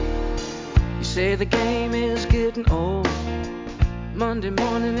say the game is getting old. Monday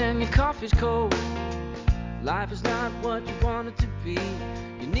morning and your coffee's cold. Life is not what you want it to be.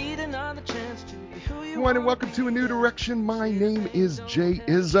 You need another chance to be who you Everyone, and want welcome to to a new direction. My name is Jay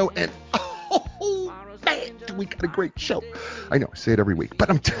Izzo, and oh man, we got a great show. I know, I say it every week, but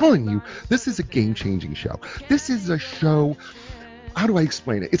I'm telling you, this is a game-changing show. This is a show. How do I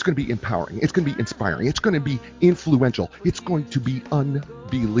explain it? It's going to be empowering. It's going to be inspiring. It's going to be influential. It's going to be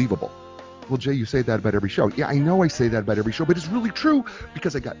unbelievable. Well, Jay, you say that about every show. Yeah, I know I say that about every show, but it's really true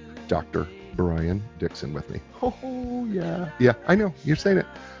because I got Dr. Brian Dixon with me. Oh, yeah. Yeah, I know. You're saying it.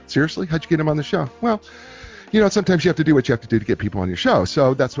 Seriously? How'd you get him on the show? Well, you know, sometimes you have to do what you have to do to get people on your show.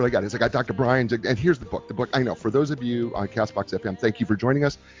 So that's what I got. I got Dr. Brian, and here's the book. The book, I know, for those of you on Castbox FM, thank you for joining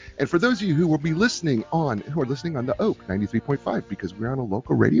us. And for those of you who are listening on the Oak 93.5, because we're on a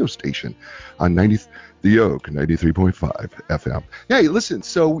local radio station on the Oak 93.5 FM. Hey, listen,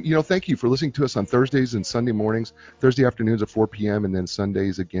 so, you know, thank you for listening to us on Thursdays and Sunday mornings, Thursday afternoons at 4 p.m., and then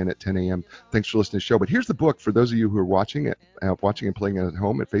Sundays again at 10 a.m. Thanks for listening to the show. But here's the book for those of you who are watching and playing it at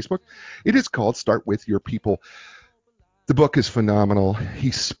home at Facebook. It is called Start With Your People. The book is phenomenal. He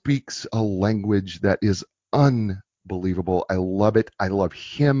speaks a language that is unbelievable. I love it. I love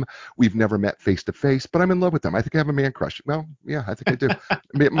him. We've never met face to face, but I'm in love with him. I think I have a man crush. Well, yeah, I think I do.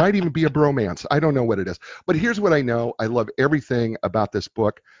 It might even be a bromance. I don't know what it is. But here's what I know. I love everything about this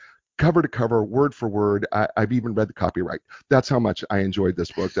book. Cover to cover, word for word. I've even read the copyright. That's how much I enjoyed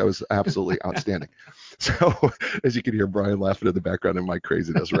this book. That was absolutely outstanding. So, as you can hear Brian laughing in the background in my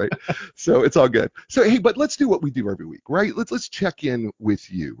craziness, right? So it's all good. So, hey, but let's do what we do every week, right? Let's check in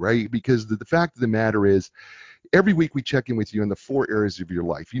with you, right? Because the fact of the matter is, every week we check in with you in the four areas of your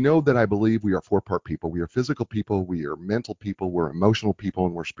life. You know that I believe we are four-part people. We are physical people, we are mental people, we're emotional people,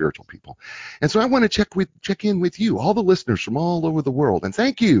 and we're spiritual people. And so I want to check in with you, all the listeners from all over the world. And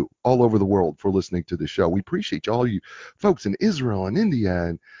thank you all over the world for listening to the show. We appreciate all you folks in Israel and India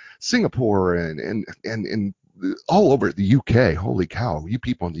and Singapore and all over the UK. Holy cow, you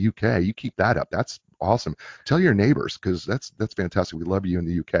people in the UK, you keep that up. That's awesome. Tell your neighbors, because that's fantastic. We love you in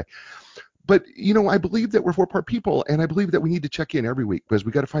the UK. But, you know, I believe that we're four-part people, and I believe that we need to check in every week because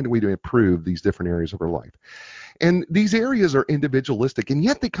we got to find a way to improve these different areas of our life. And these areas are individualistic, and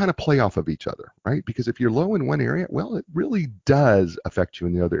yet they kind of play off of each other, right? Because if you're low in one area, well, it really does affect you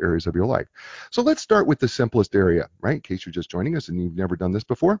in the other areas of your life. So let's start with the simplest area, right? In case you're just joining us and you've never done this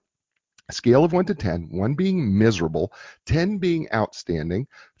before. A scale of 1 to 10, 1 being miserable, 10 being outstanding.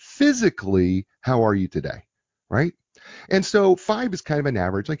 Physically, how are you today, right? And so 5 is kind of an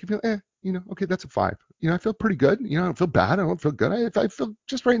average. Like if you feel, you know, okay, that's a 5. You know, I feel pretty good. You know, I don't feel bad. I don't feel good. I feel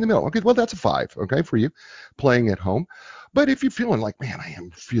just right in the middle. Okay, well, that's a 5, okay, for you playing at home. But if you're feeling like, man, I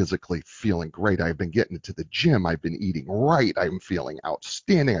am physically feeling great. I've been getting to the gym. I've been eating right. I'm feeling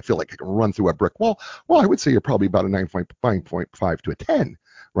outstanding. I feel like I can run through a brick wall. Well, I would say you're probably about a 9.5 to a 10,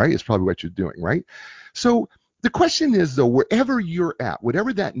 right? Is probably what you're doing, right? So the question is, though, wherever you're at,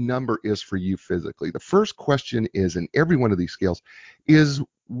 whatever that number is for you physically, the first question is, in every one of these scales, is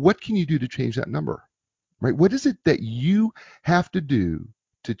what can you do to change that number, right? What is it that you have to do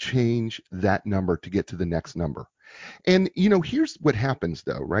to change that number to get to the next number? And, you know, here's what happens,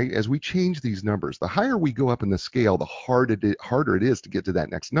 though, right? As we change these numbers, the higher we go up in the scale, the harder it is to get to that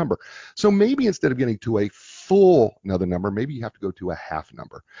next number. So maybe instead of getting to a full another number, maybe you have to go to a half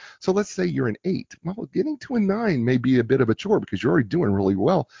number. So let's say you're an 8. Well, getting to a 9 may be a bit of a chore because you're already doing really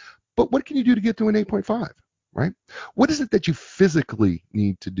well. But what can you do to get to an 8.5? Right? What is it that you physically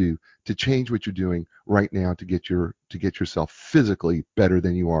need to do to change what you're doing right now to get yourself physically better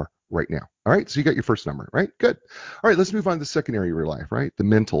than you are right now? All right, so you got your first number, right? Good. All right, let's move on to the second area of your life, right? The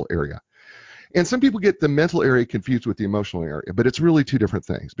mental area. And some people get the mental area confused with the emotional area, but it's really two different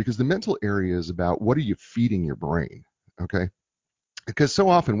things because the mental area is about what are you feeding your brain, okay? Because so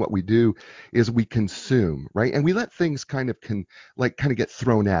often what we do is we consume, right? And we let things kind of get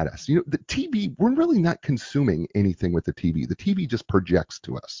thrown at us. You know, the TV, we're really not consuming anything with the TV. The TV just projects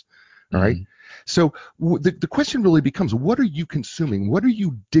to us. All right. So the question really becomes, what are you consuming? What are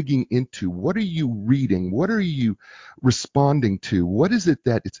you digging into? What are you reading? What are you responding to? What is it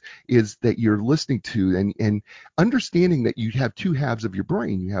that is that you're listening to? And understanding that you have two halves of your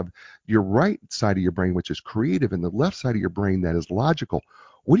brain. You have your right side of your brain, which is creative, and the left side of your brain that is logical.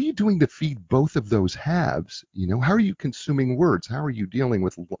 What are you doing to feed both of those halves? You know, how are you consuming words? How are you dealing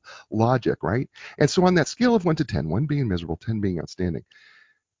with logic, right? And so on that scale of 1 to 10, 1 being miserable, 10 being outstanding,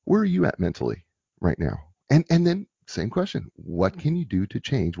 where are you at mentally right now? And then same question, what can you do to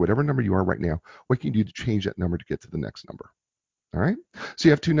change whatever number you are right now? What can you do to change that number to get to the next number? All right. So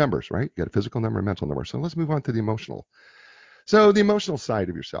you have two numbers, right? You got a physical number and a mental number. So let's move on to the emotional. So the emotional side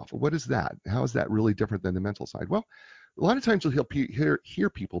of yourself, what is that? How is that really different than the mental side? Well, a lot of times you'll hear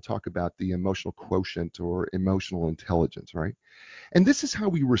people talk about the emotional quotient or emotional intelligence, right? And this is how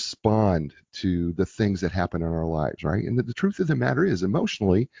we respond to the things that happen in our lives, right? And the truth of the matter is,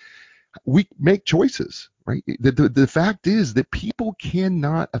 emotionally, we make choices, right? The fact is that people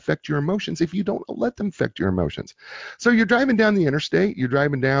cannot affect your emotions if you don't let them affect your emotions. So you're driving down the interstate, you're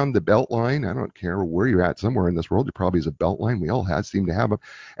driving down the belt line. I don't care where you're at, somewhere in this world, there probably is a belt line. We all seem to have them.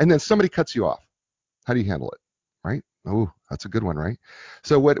 And then somebody cuts you off. How do you handle it? Right? Oh, that's a good one, right?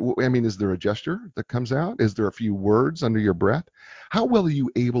 So I mean, is there a gesture that comes out? Is there a few words under your breath? How well are you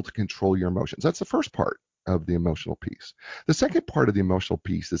able to control your emotions? That's the first part of the emotional piece. The second part of the emotional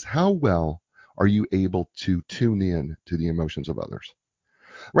piece is how well are you able to tune in to the emotions of others?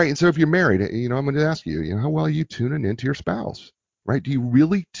 Right. And so if you're married, I'm going to ask you, how well are you tuning into your spouse? Right? Do you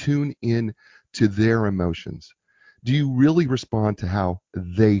really tune in to their emotions? Do you really respond to how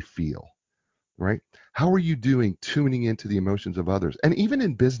they feel? Right? How are you doing tuning into the emotions of others? And even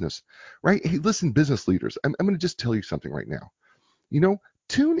in business, right? Hey, listen, business leaders, I'm going to just tell you something right now. You know,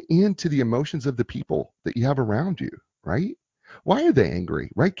 tune into the emotions of the people that you have around you, right? Why are they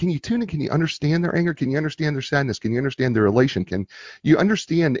angry, right? Can you tune in? Can you understand their anger? Can you understand their sadness? Can you understand their elation? Can you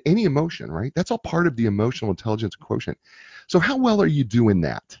understand any emotion, right? That's all part of the emotional intelligence quotient. So how well are you doing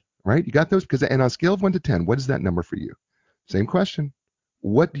that, right? You got those? Because, and on a scale of 1 to 10, what is that number for you? Same question.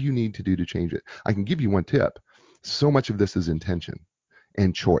 What do you need to do to change it? I can give you one tip. So much of this is intention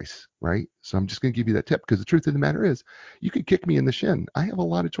and choice, right? So I'm just going to give you that tip because the truth of the matter is, you could kick me in the shin. I have a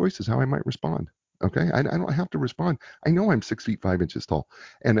lot of choices how I might respond. Okay, I don't have to respond. I know I'm 6 feet 5 inches tall,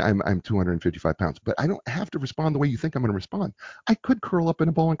 and I'm 255 pounds, but I don't have to respond the way you think I'm going to respond. I could curl up in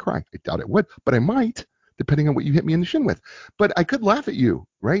a ball and cry. I doubt it would, but I might, depending on what you hit me in the shin with. But I could laugh at you,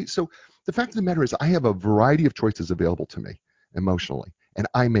 right? So the fact of the matter is, I have a variety of choices available to me emotionally, and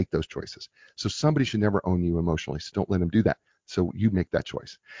I make those choices. So somebody should never own you emotionally. So don't let them do that. So you make that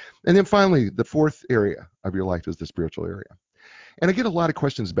choice. And then finally, the fourth area of your life is the spiritual area. And I get a lot of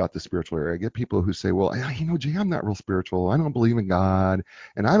questions about the spiritual area. I get people who say, well, Jay, I'm not real spiritual. I don't believe in God.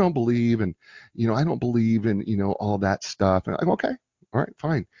 And I don't believe in, I don't believe in, all that stuff. And I'm okay. All right,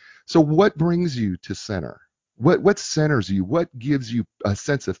 fine. So what brings you to center? What centers you? What gives you a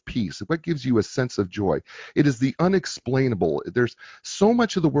sense of peace? What gives you a sense of joy? It is the unexplainable. There's so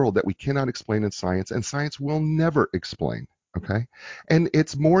much of the world that we cannot explain in science, and science will never explain. Okay. And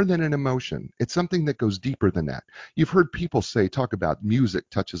it's more than an emotion. It's something that goes deeper than that. You've heard people talk about music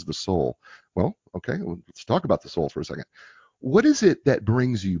touches the soul. Well, okay, let's talk about the soul for a second. What is it that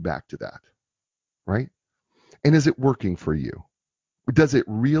brings you back to that? Right? And is it working for you? Does it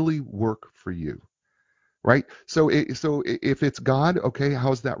really work for you? Right? So if it's God, okay,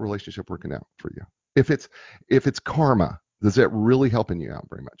 how's that relationship working out for you? If it's karma, does that really helping you out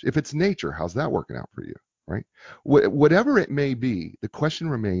very much? If it's nature, how's that working out for you? Right? Whatever it may be, the question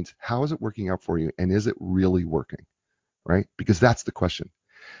remains, how is it working out for you, and is it really working? Right? Because that's the question.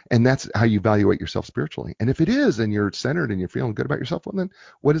 And that's how you evaluate yourself spiritually. And if it is, and you're centered and you're feeling good about yourself, well, then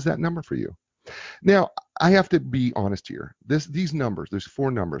what is that number for you? Now, I have to be honest here. These numbers, there's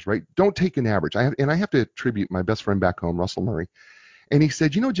four numbers, right? Don't take an average. I have to attribute my best friend back home, Russell Murray. And he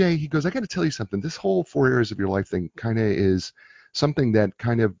said, Jay, he goes, I got to tell you something. This whole 4 areas of your life thing kind of is something that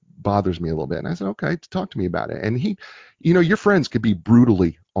kind of bothers me a little bit. And I said, okay, talk to me about it. And he, your friends could be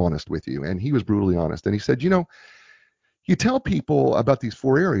brutally honest with you. And he was brutally honest. And he said, you tell people about these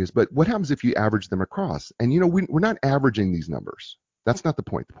 4 areas, but what happens if you average them across? And we're not averaging these numbers. That's not the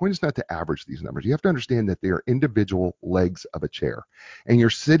point. The point is not to average these numbers. You have to understand that they are individual legs of a chair, and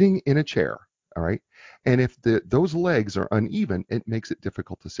you're sitting in a chair. All right. And if those legs are uneven, it makes it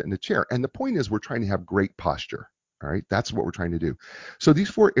difficult to sit in a chair. And the point is, we're trying to have great posture. All right. That's what we're trying to do. So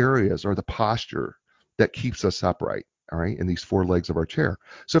these 4 areas are the posture that keeps us upright. All right. In these 4 legs of our chair.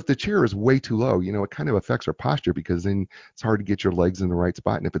 So if the chair is way too low, it kind of affects our posture, because then it's hard to get your legs in the right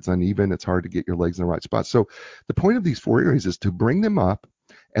spot. And if it's uneven, it's hard to get your legs in the right spot. So the point of these 4 areas is to bring them up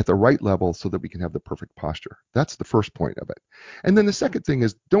at the right level so that we can have the perfect posture. That's the first point of it. And then the second thing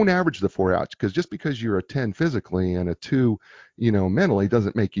is, don't average the 4 out, because just because you're a 10 physically and a 2, mentally,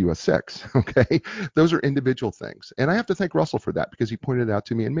 doesn't make you a 6. Okay. Those are individual things. And I have to thank Russell for that, because he pointed it out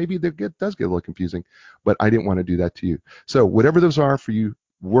to me, and maybe it does get a little confusing, but I didn't want to do that to you. So whatever those are for you,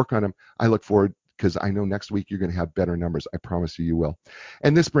 work on them. I look forward, because I know next week you're going to have better numbers. I promise you will.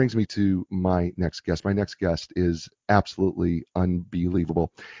 And this brings me to my next guest. My next guest is absolutely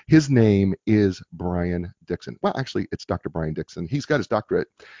unbelievable. His name is Brian Dixon. Well, actually, it's Dr. Brian Dixon. He's got his doctorate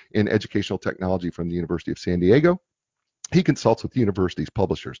in educational technology from the University of San Diego. He consults with universities,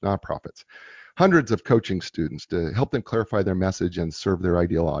 publishers, nonprofits, hundreds of coaching students to help them clarify their message and serve their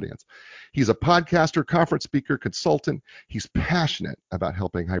ideal audience. He's a podcaster, conference speaker, consultant. He's passionate about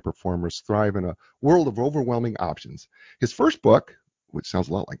helping high performers thrive in a world of overwhelming options. His first book, which sounds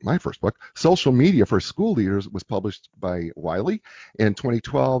a lot like my first book, Social Media for School Leaders, was published by Wiley in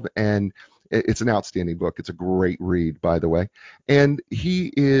 2012, and it's an outstanding book. It's a great read, by the way. And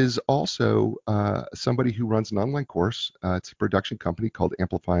he is also somebody who runs an online course. It's a production company called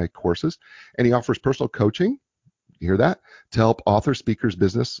Amplify Courses, and he offers personal coaching. You hear that? To help authors, speakers,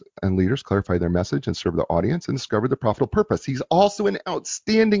 business, and leaders clarify their message and serve the audience and discover the profitable purpose. He's also an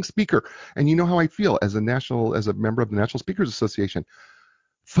outstanding speaker. And you know how I feel as a member of the National Speakers Association.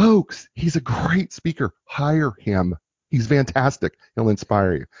 Folks, he's a great speaker. Hire him. He's fantastic. He'll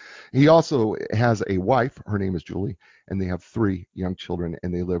inspire you. He also has a wife. Her name is Julie, and they have 3 young children,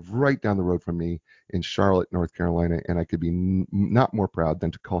 and they live right down the road from me in Charlotte, North Carolina. And I could be not more proud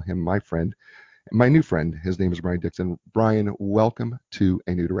than to call him my friend, my new friend. His name is Brian Dixon. Brian, welcome to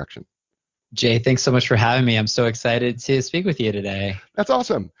A New Direction. Jay, thanks so much for having me. I'm so excited to speak with you today. That's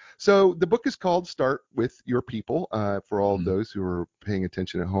awesome. So the book is called Start With Your People, for all of those who are paying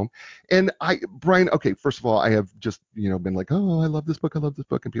attention at home. And Brian, okay, first of all, I have just, been like, oh, I love this book.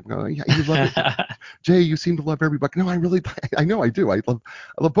 And people go, yeah, you love it. Jay, you seem to love every book. No, I know I do. I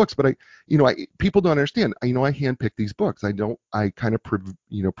love books, but people don't understand. I handpick these books. I kind of,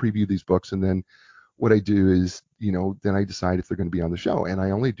 preview these books. And then what I do is, then I decide if they're going to be on the show. And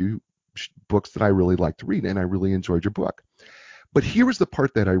I only do books that I really like to read, and I really enjoyed your book. But here was the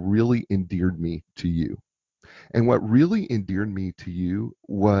part that really endeared me to you. And what really endeared me to you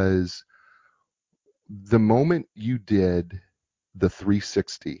was the moment you did the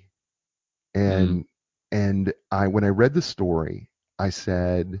 360. And when I read the story, I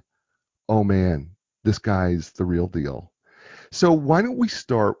said, oh man, this guy's the real deal. So why don't we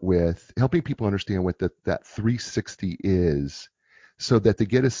start with helping people understand what that 360 is, so that they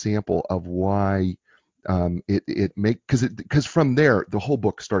get a sample of why because from there the whole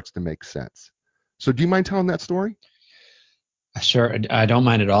book starts to make sense. So do you mind telling that story? Sure, I don't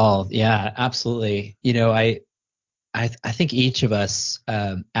mind at all. Yeah, absolutely. I think each of us,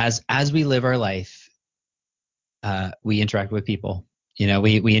 as we live our life, we interact with people.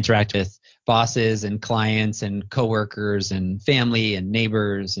 We interact with bosses and clients and coworkers and family and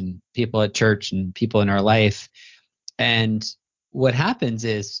neighbors and people at church and people in our life. And what happens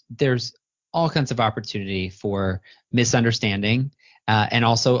is there's all kinds of opportunity for misunderstanding and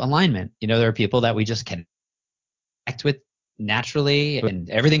also alignment. There are people that we just connect with naturally and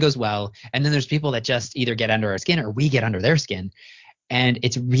everything goes well. And then there's people that just either get under our skin or we get under their skin. And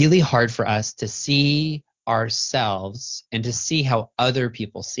it's really hard for us to see ourselves and to see how other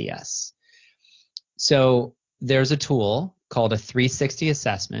people see us. So there's a tool called a 360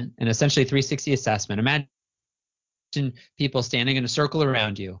 assessment, and essentially 360 assessment. Imagine people standing in a circle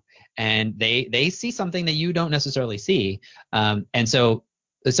around you, and they see something that you don't necessarily see. And so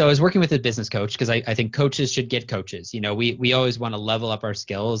I was working with a business coach because I think coaches should get coaches. We always want to level up our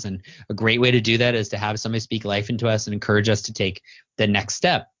skills, and a great way to do that is to have somebody speak life into us and encourage us to take the next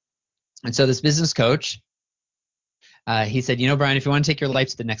step. And so this business coach, he said, Brian, if you want to take your life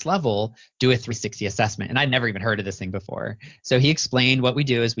to the next level, do a 360 assessment. And I'd never even heard of this thing before. So he explained what we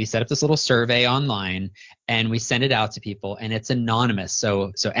do is we set up this little survey online and we send it out to people, and it's anonymous.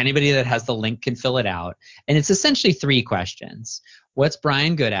 So anybody that has the link can fill it out. And it's essentially 3 questions. What's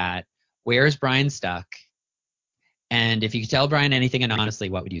Brian good at? Where is Brian stuck? And if you could tell Brian anything anonymously,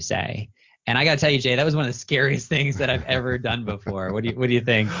 what would you say? And I got to tell you, Jay, that was one of the scariest things that I've ever done before. What do you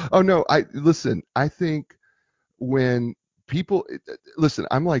think? Oh, no, I think when people listen,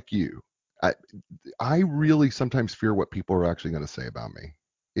 I'm like you. I really sometimes fear what people are actually going to say about me.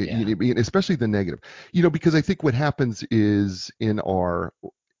 Especially the negative. Because I think what happens is in our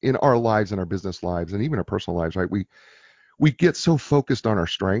lives, in our business lives, and even our personal lives, right? We get so focused on our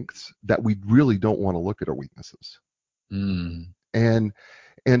strengths that we really don't want to look at our weaknesses. And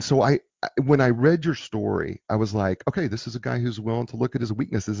so when I read your story, I was like, okay, this is a guy who's willing to look at his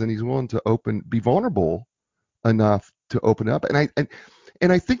weaknesses, and he's willing to be vulnerable enough to open up. And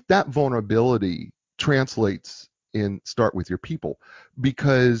I think that vulnerability translates in Start With Your People,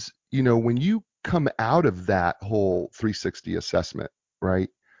 because when you come out of that whole 360 assessment, right?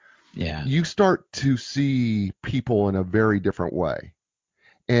 Yeah. You start to see people in a very different way.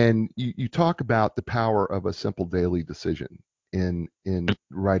 And you talk about the power of a simple daily decision in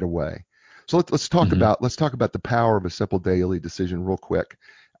right away. So let's talk about the power of a simple daily decision real quick,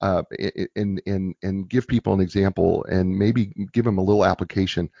 and give people an example, and maybe give them a little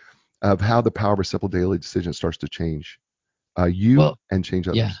application of how the power of a simple daily decision starts to change and change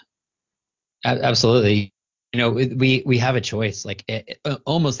others. Yeah. Absolutely. We have a choice like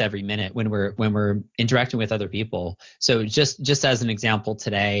almost every minute when we're interacting with other people. So just as an example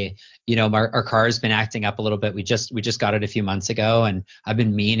today, our car has been acting up a little bit. We just got it a few months ago, and I've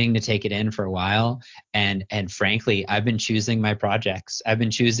been meaning to take it in for a while. And frankly, I've been choosing my projects. I've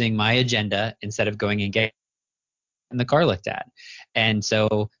been choosing my agenda instead of going and getting the car looked at. And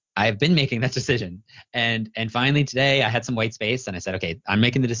so I've been making that decision. And finally today I had some white space and I said, okay, I'm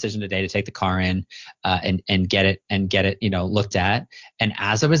making the decision today to take the car in and get it, looked at. And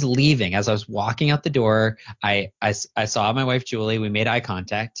as I was leaving, as I was walking out the door, I saw my wife, Julie, we made eye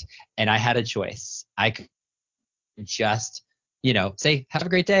contact, and I had a choice. I could just, say, have a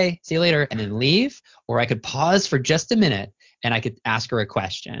great day, see you later, and then leave, or I could pause for just a minute and I could ask her a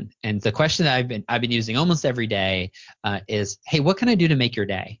question. And the question that I've been using almost every day is, hey, what can I do to make your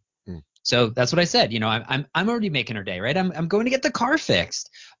day? So that's what I said. I'm already making her day, right? I'm going to get the car fixed.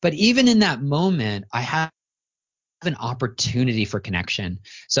 But even in that moment, I have an opportunity for connection.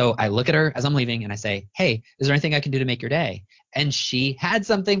 So I look at her as I'm leaving and I say, hey, is there anything I can do to make your day? And she had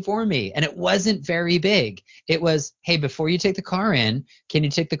something for me, and it wasn't very big. It was, hey, before you take the car in, can you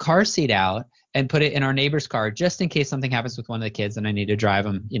take the car seat out and put it in our neighbor's car just in case something happens with one of the kids and I need to drive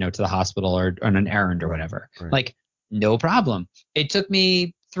them, to the hospital or on an errand or whatever. Right. Like, no problem. It took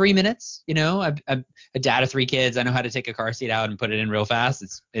me 3 minutes. I'm a dad of 3 kids. I know how to take a car seat out and put it in real fast.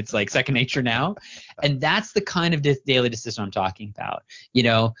 It's like second nature now. And that's the kind of daily decision I'm talking about.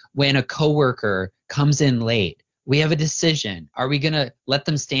 When a coworker comes in late, we have a decision. Are we going to let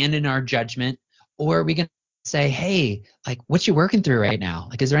them stand in our judgment, or are we going to say, hey, like, what you working through right now?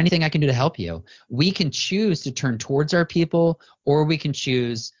 Like, is there anything I can do to help you? We can choose to turn towards our people, or we can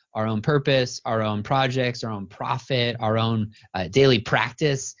choose our own purpose, our own projects, our own profit, our own daily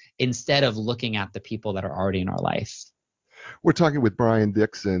practice, instead of looking at the people that are already in our life. We're talking with Brian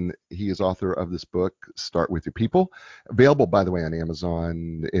Dixon. He is author of this book, Start With Your People. Available, by the way, on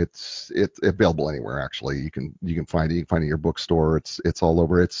Amazon. It's available anywhere, actually. You can find it. You can find it in your bookstore. It's all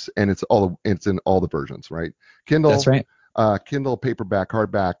over. It's in all the versions, right? Kindle. That's right. Kindle, paperback,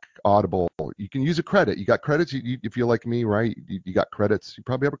 hardback, Audible. You can use a credit. You got credits. If you're like me, right? You got credits. You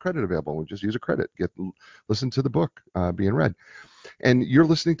probably have a credit available. Just use a credit. Listen to the book being read, and you're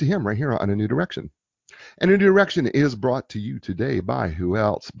listening to him right here on A New Direction. And A New Direction is brought to you today by who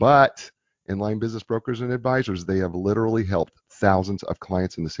else but Inline Business Brokers and Advisors. They have literally helped thousands of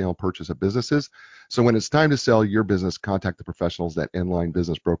clients in the sale and purchase of businesses. So when it's time to sell your business, contact the professionals at Inline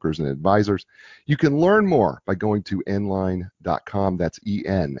Business Brokers and Advisors. You can learn more by going to nline.com. That's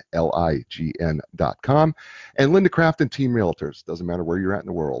ENLIGN.com. And Linda Craft and Team Realtors. Doesn't matter where you're at in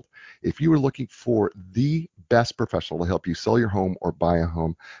the world. If you are looking for the best professional to help you sell your home or buy a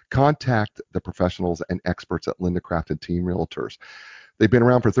home, contact the professionals and experts at Linda Craft and Team Realtors. They've been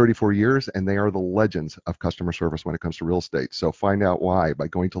around for 34 years, and they are the legends of customer service when it comes to real estate. So find out why by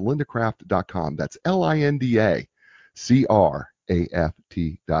going to lindacraft.com. That's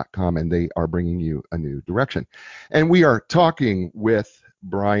LINDACRAFT.com, and they are bringing you a new direction. And we are talking with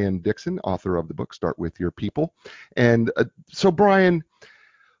Brian Dixon, author of the book, Start With Your People. And so, Brian,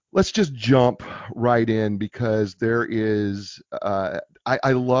 let's just jump right in, because there is, I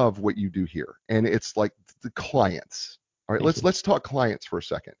love what you do here, and it's like the clients. All right, let's talk clients for a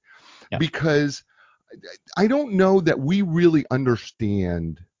second, because I don't know that we really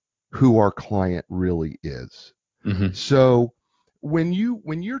understand who our client really is. Mm-hmm. So when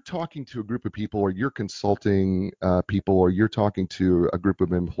you're talking to a group of people, or you're consulting people, or you're talking to a group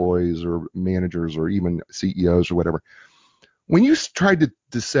of employees or managers or even CEOs or whatever, when you tried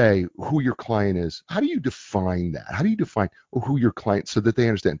to say who your client is, how do you define that? How do you define who your client, so that they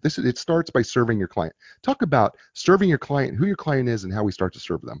understand? It starts by serving your client. Talk about serving your client, who your client is, and how we start to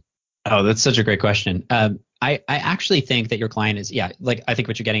serve them. Oh, that's such a great question. I actually think that your client is, like, I think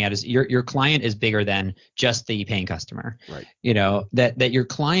what you're getting at is your client is bigger than just the paying customer. Right. That your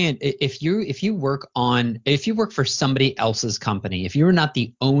client, if you work for somebody else's company, if you're not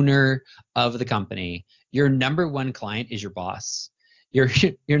the owner of the company, your number one client is your boss. Your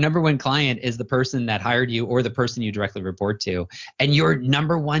number one client is the person that hired you, or the person you directly report to. And your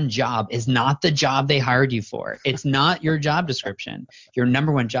number one job is not the job they hired you for. It's not your job description. Your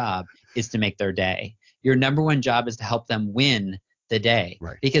number one job is to make their day. Your number one job is to help them win the day.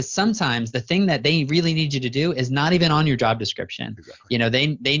 Right. Because sometimes the thing that they really need you to do is not even on your job description.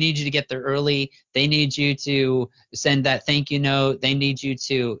 Exactly. They need you to get there early. They need you to send that thank you note. They need you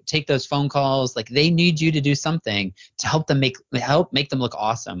to take those phone calls. Like, they need you to do something to help them make them look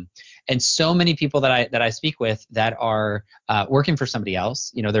awesome. And so many people that I speak with that are working for somebody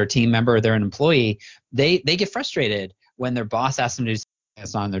else, they're a team member or they're an employee, they get frustrated when their boss asks them to do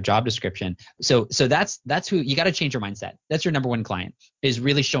on their job description. So that's who you got to change your mindset. That's your number one client, is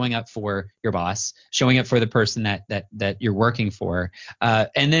really showing up for your boss, showing up for the person that you're working for.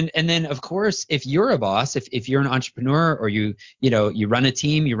 And then of course, if you're a boss, if you're an entrepreneur, or you run a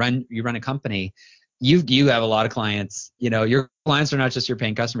team, you run a company, you have a lot of clients. Your clients are not just your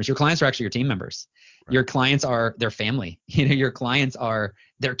paying customers. Your clients are actually your team members. Right. Your clients are their family. Your clients are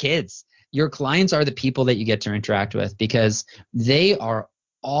their kids. Your clients are the people that you get to interact with, because they are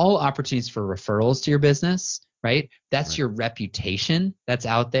all opportunities for referrals to your business, right? That's right. Your reputation that's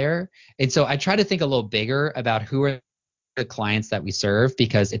out there. And so I try to think a little bigger about who are the clients that we serve,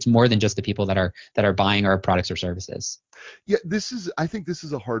 because it's more than just the people that are buying our products or services. Yeah, I think this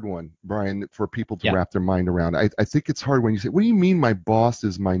is a hard one, Brian, for people to wrap their mind around. I think it's hard when you say, what do you mean my boss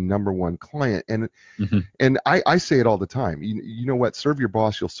is my number one client? And and I say it all the time. You know what? Serve your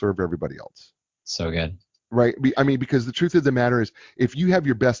boss, you'll serve everybody else. So good. Right. I mean, because the truth of the matter is, if you have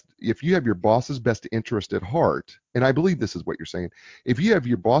your boss's best interest at heart, and I believe this is what you're saying, if you have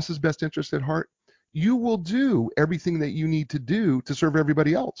your boss's best interest at heart, you will do everything that you need to do to serve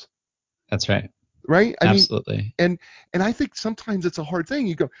everybody else. That's right. Right? Absolutely. And I think sometimes it's a hard thing.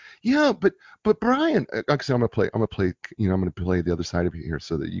 You go, yeah, but Brian, actually, I'm gonna play, I'm gonna play the other side of it here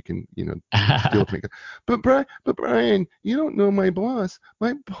so that you can, deal with me. But Brian, you don't know my boss.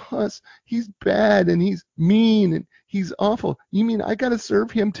 My boss, he's bad and he's mean and he's awful. You mean I gotta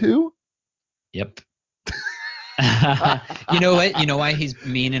serve him too? Yep. You know what? You know why he's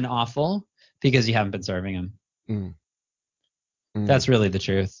mean and awful? Because you haven't been serving him. That's really the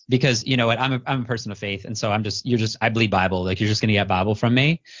truth. Because you know what? I'm a person of faith, and so I bleed Bible. Like, you're just gonna get Bible from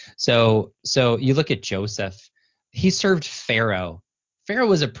me. So you look at Joseph. He served Pharaoh. Pharaoh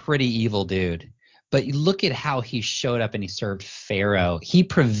was a pretty evil dude, but you look at how he showed up and he served Pharaoh. He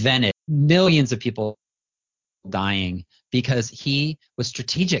prevented millions of people dying because he was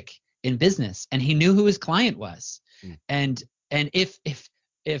strategic in business and he knew who his client was. And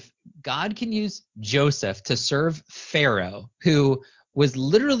if God can use Joseph to serve Pharaoh, who was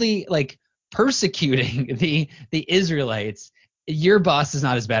literally like persecuting the Israelites, your boss is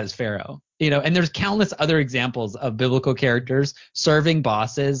not as bad as Pharaoh. And there's countless other examples of biblical characters serving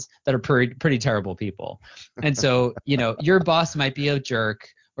bosses that are pretty terrible people. And so, your boss might be a jerk,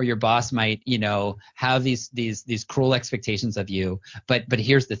 or your boss might, have these cruel expectations of you. But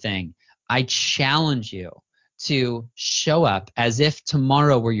here's the thing. I challenge you to show up as if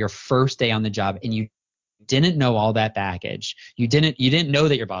tomorrow were your first day on the job and you didn't know all that baggage. You didn't know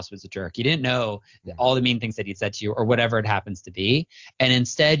that your boss was a jerk. You didn't know all the mean things that he said to you, or whatever it happens to be. And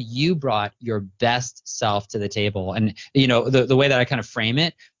instead you brought your best self to the table. And the way that I kind of frame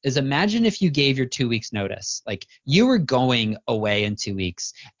it is, imagine if you gave your 2 weeks notice. Like, you were going away in 2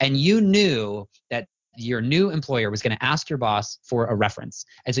 weeks and you knew that your new employer was going to ask your boss for a reference.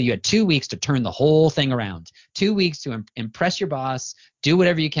 And so you had 2 weeks to turn the whole thing around, 2 weeks to impress your boss, do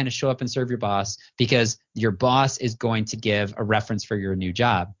whatever you can to show up and serve your boss, because your boss is going to give a reference for your new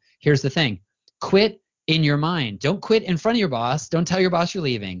job. Here's the thing. Quit in your mind. Don't quit in front of your boss. Don't tell your boss you're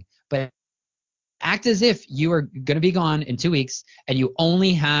leaving, but act as if you are going to be gone in 2 weeks and you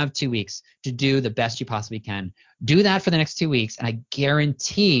only have 2 weeks to do the best you possibly can. Do that for the next 2 weeks, and I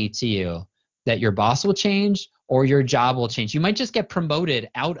guarantee to you that your boss will change or your job will change. You might just get promoted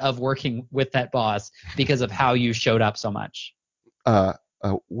out of working with that boss because of how you showed up so much.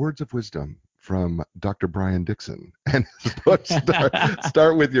 Words of wisdom from Dr. Brian Dixon and his book,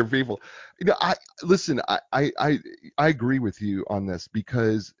 Start With Your People. I agree with you on this,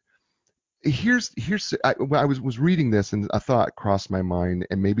 because I was reading this and a thought crossed my mind,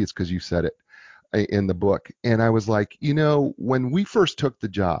 and maybe it's because you said it in the book. And I was like, when we first took the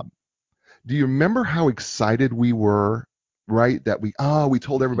job, do you remember how excited we were, right? That we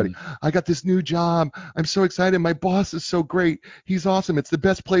told everybody, I got this new job. I'm so excited. My boss is so great. He's awesome. It's the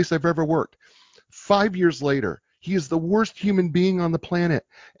best place I've ever worked. 5 years later, he is the worst human being on the planet.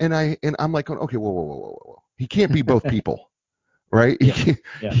 And I'm like, okay, whoa. He can't be both people, right?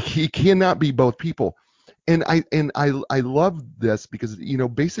 He cannot be both people. And I love this because,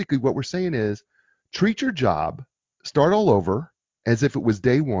 basically what we're saying is, treat your job, start all over as if it was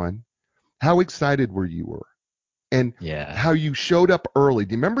day one. How excited were you? And how you showed up early.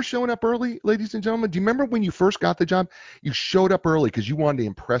 Do you remember showing up early, ladies and gentlemen? Do you remember when you first got the job? You showed up early because you wanted to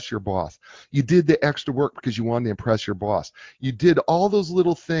impress your boss. You did the extra work because you wanted to impress your boss. You did all those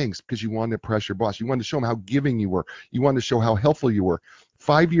little things because you wanted to impress your boss. You wanted to show him how giving you were. You wanted to show how helpful you were.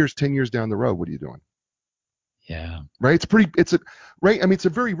 5 years, 10 years down the road, what are you doing? Yeah. Right? Right? I mean, it's a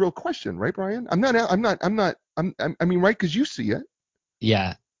very real question, right, Brian? I mean, right? Because you see it.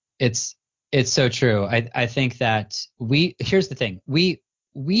 Yeah. It's so true. I think that here's the thing.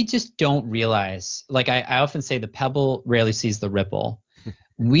 we just don't realize, like I often say, the pebble rarely sees the ripple.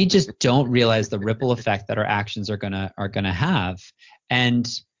 We just don't realize the ripple effect that our actions are gonna have. And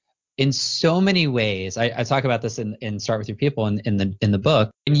in so many ways, I talk about this in Start With Your People in the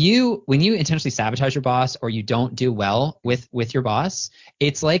book. When you intentionally sabotage your boss, or you don't do well with your boss,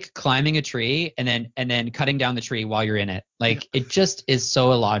 it's like climbing a tree and then cutting down the tree while you're in it. Like, it just is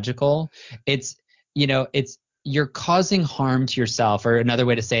so illogical. It's it's you're causing harm to yourself. Or another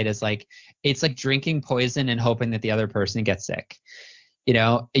way to say it is like, it's like drinking poison and hoping that the other person gets sick.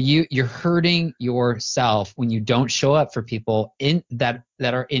 You're hurting yourself when you don't show up for people in that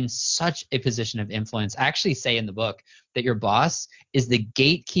are in such a position of influence. I actually say in the book that your boss is the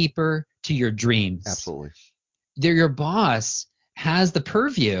gatekeeper to your dreams. Absolutely. Your boss has the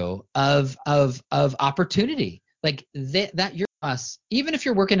purview of opportunity. Like that your boss, even if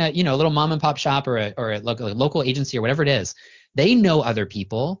you're working at a little mom and pop shop, or a local agency, or whatever it is, they know other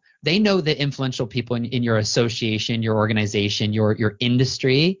people. They know the influential people in your association, your organization, your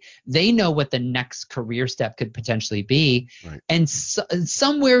industry. They know what the next career step could potentially be. Right. And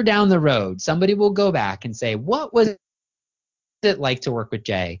somewhere down the road, somebody will go back and say, what was it like to work with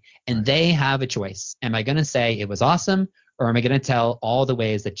Jay? And Right. They have a choice. Am I going to say it was awesome? Or am I going to tell all the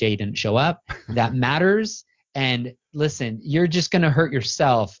ways that Jay didn't show up? That matters. And listen, you're just going to hurt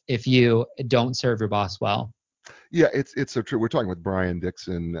yourself if you don't serve your boss well. Yeah, it's so true. We're talking with Brian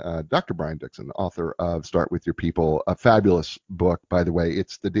Dixon, Dr. Brian Dixon, author of Start With Your People, a fabulous book, by the way.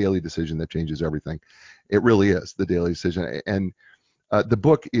 It's the daily decision that changes everything. It really is the daily decision. And the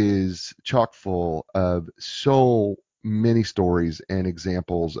book is chock full of so many stories and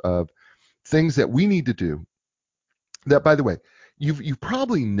examples of things that we need to do that, by the way, you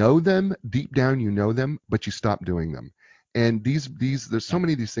probably know them deep down, you know them, but you stop doing them. And these there's so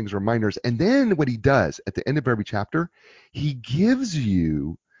many of these things, reminders. And then what he does at the end of every chapter, he gives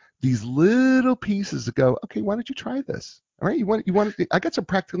you these little pieces to go, okay, why don't you try this? All right, I got some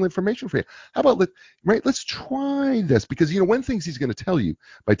practical information for you. How about let's try this, because one thing he's going to tell you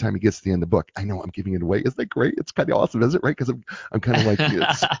by the time he gets to the end of the book. I know I'm giving it away. Isn't that great? It's kind of awesome, isn't it? Right? Because I'm kind of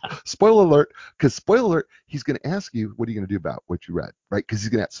like, spoiler alert. Because spoiler alert, he's going to ask you, what are you going to do about what you read, right? Because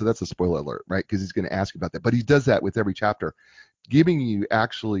so that's a spoiler alert, right? Because he's going to ask you about that. But he does that with every chapter, giving you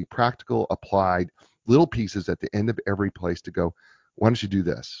actually practical, applied little pieces at the end of every place to go, why don't you do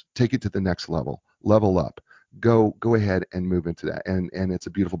this? Take it to the next level up. Go ahead and move into that. And it's a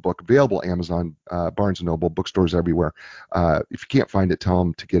beautiful book, available Amazon, Barnes and Noble, bookstores everywhere. If you can't find it, tell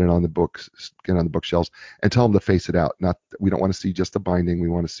them to get it on the books, get on the bookshelves, and tell them to face it out. We don't want to see just the binding. We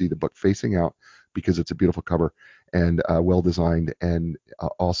want to see the book facing out, because it's a beautiful cover and well designed. And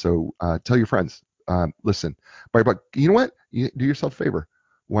also tell your friends, listen, but you know what? Do yourself a favor.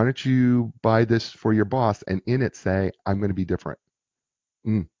 Why don't you buy this for your boss, and in it say, I'm going to be different.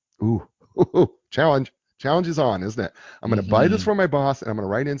 Ooh, challenge. Challenge is on, isn't it? I'm going to buy this for my boss, and I'm going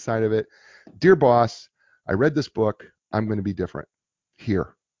to write inside of it, dear boss, I read this book. I'm going to be different.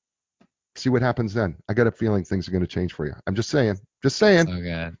 Here. See what happens then. I got a feeling things are going to change for you. I'm just saying. Just saying. So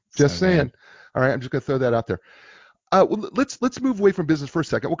good. Just So saying. good. All right, I'm just going to throw that out there. Well, let's move away from business for a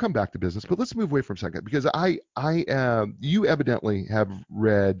second. We'll come back to business, but let's move away for a second, because you evidently have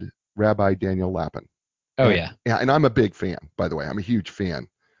read Rabbi Daniel Lapin. Oh, yeah. Yeah, and I'm a big fan, by the way. I'm a huge fan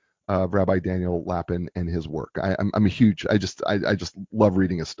of Rabbi Daniel Lapin and his work. I'm a huge. I just love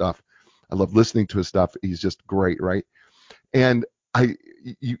reading his stuff. I love listening to his stuff. He's just great, right? And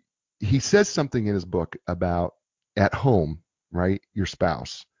he says something in his book about, at home, right? Your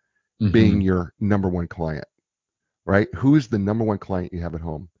spouse being your number one client, right? Who is the number one client you have at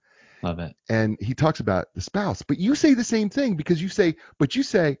home? Love it. And he talks about the spouse, but you say the same thing, because you say,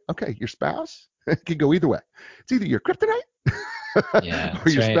 okay, your spouse can go either way. It's either your kryptonite Yeah, or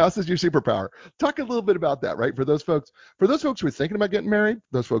that's your right. spouse is your superpower. Talk a little bit about that, right? For those folks who are thinking about getting married,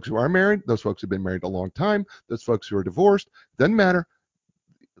 those folks who are married, those folks who've been married a long time, those folks who are divorced, doesn't matter.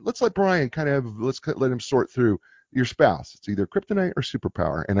 Let's let Brian let him sort through your spouse. It's either kryptonite or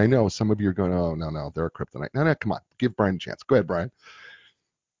superpower. And I know some of you are going, oh, no, they're a kryptonite. No, come on. Give Brian a chance. Go ahead, Brian.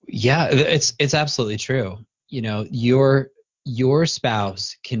 Yeah, it's absolutely true. Your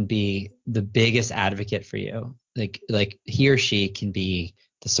spouse can be the biggest advocate for you. Like he or she can be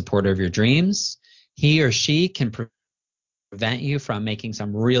the supporter of your dreams. He or she can prevent you from making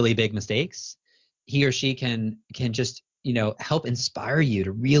some really big mistakes. He or she can just, help inspire you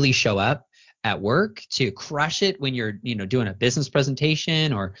to really show up at work, to crush it when you're, doing a business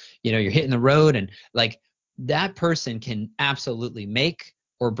presentation, or, you're hitting the road. And like, that person can absolutely make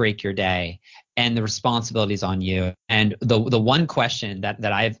or break your day, and the responsibility is on you. And the one question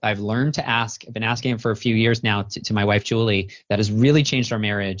that I've learned to ask, I've been asking for a few years now to my wife Julie, that has really changed our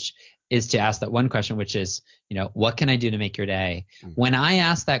marriage, is to ask that one question, which is, what can I do to make your day? When I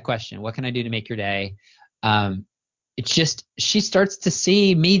ask that question, what can I do to make your day? It's just, she starts to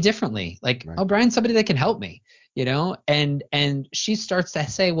see me differently. Like, Right. oh, Brian's somebody that can help me, and she starts to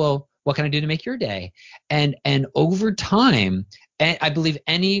say, well, what can I do to make your day? And over time, and I believe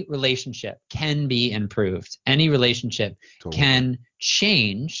any relationship can be improved. Any relationship can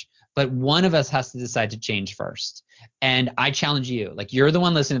change, but one of us has to decide to change first. And I challenge you, like, you're the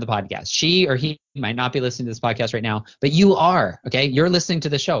one listening to the podcast. She or he might not be listening to this podcast right now, but you are, okay? You're listening to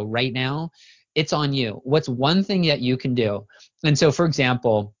the show right now. It's on you. What's one thing that you can do? And so, for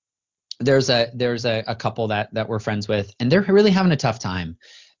example, there's a couple that we're friends with, and they're really having a tough time.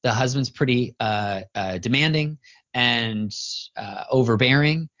 The husband's pretty demanding and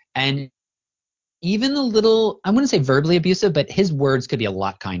overbearing, and even a little, I wouldn't say verbally abusive, but his words could be a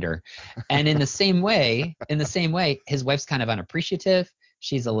lot kinder. And in the same way, his wife's kind of unappreciative.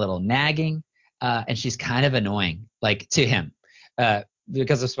 She's a little nagging, and she's kind of annoying, like, to him,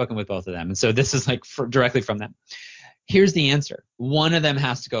 because I've spoken with both of them. And so this is like directly from them. Here's the answer. One of them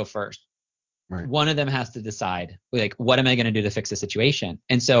has to go first. Right. One of them has to decide, like, what am I going to do to fix the situation?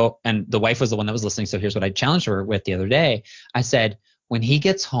 And so, and the wife was the one that was listening. So here's what I challenged her with the other day. I said, when he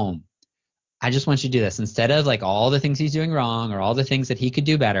gets home, I just want you to do this. Instead of like all the things he's doing wrong or all the things that he could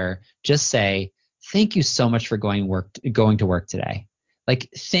do better, just say, thank you so much for going to work today. Like,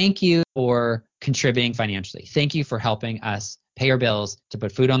 thank you for contributing financially. Thank you for helping us pay our bills, to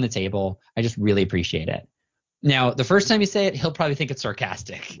put food on the table. I just really appreciate it. Now, the first time you say it, he'll probably think it's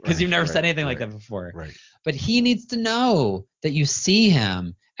sarcastic because you've never said anything like that before. Right. But he needs to know that you see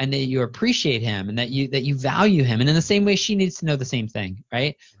him and that you appreciate him and that you value him. And in the same way, she needs to know the same thing,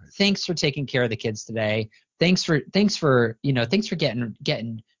 right? Thanks for taking care of the kids today. Thanks for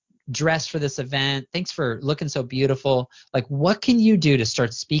getting dressed for this event. Thanks for looking so beautiful. Like, what can you do to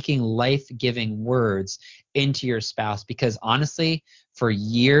start speaking life-giving words into your spouse? Because honestly, for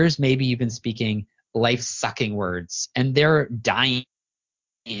years, maybe you've been speaking life-sucking words, and they're dying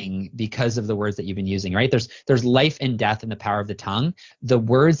because of the words that you've been using, right? There's life and death in the power of the tongue. The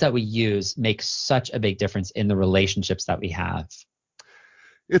words that we use make such a big difference in the relationships that we have.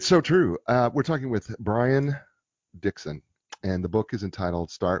 It's so true. We're talking with Brian Dixon, and the book is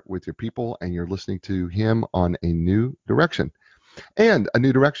entitled Start With Your People, and you're listening to him on A New Direction. And A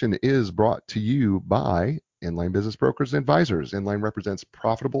New Direction is brought to you by Inline Business Brokers and Advisors. Inline represents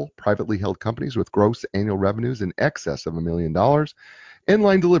profitable, privately held companies with gross annual revenues in excess of $1 million.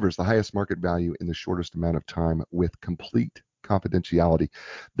 Inline delivers the highest market value in the shortest amount of time with complete confidentiality.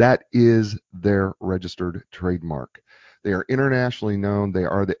 That is their registered trademark. They are internationally known. They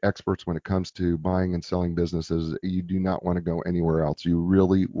are the experts when it comes to buying and selling businesses. You do not want to go anywhere else. You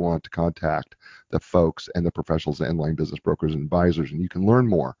really want to contact the folks and the professionals at Inline Business Brokers and Advisors. And you can learn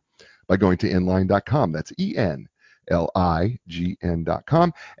more by going to inline.com. That's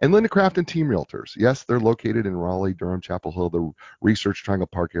ENLIGN.com. And Linda Craft and Team Realtors. Yes, they're located in Raleigh, Durham, Chapel Hill, the Research Triangle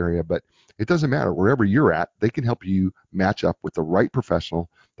Park area, but it doesn't matter. Wherever you're at, they can help you match up with the right professional,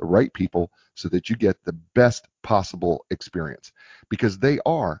 the right people, so that you get the best possible experience, because they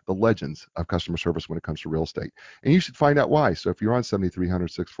are the legends of customer service when it comes to real estate. And you should find out why. So if you're on 7300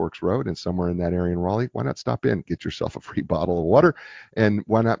 Six Forks Road and somewhere in that area in Raleigh, why not stop in, get yourself a free bottle of water, and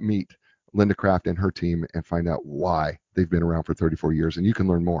why not meet Linda Craft and her team and find out why they've been around for 34 years. And you can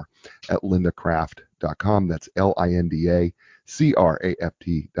learn more at lindacraft.com. That's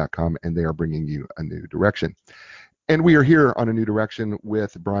LINDACRAFT.com. And they are bringing you a new direction. And we are here on A New Direction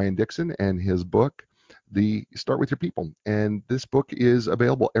with Brian Dixon and his book, The Start With Your People. And this book is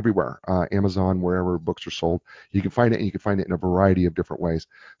available everywhere, Amazon, wherever books are sold. You can find it, and you can find it in a variety of different ways.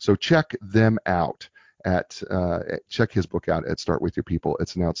 So check them out. Check his book out at Start With Your People.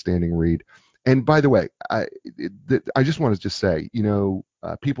 It's an outstanding read. And by the way, I just want to just say,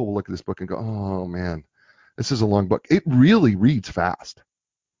 people will look at this book and go, oh man, this is a long book. It really reads fast.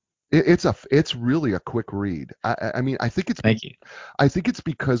 It's really a quick read. I mean, I think it's Thank you. I think it's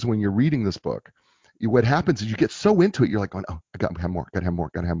because when you're reading this book, what happens is you get so into it, you're like going, oh, I got to have more,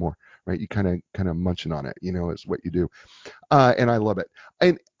 right? You kind of munching on it, is what you do. And I love it.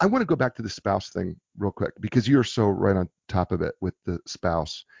 And I want to go back to the spouse thing real quick, because you're so right on top of it with the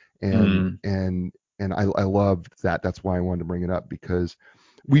spouse. And I love that. That's why I wanted to bring it up, because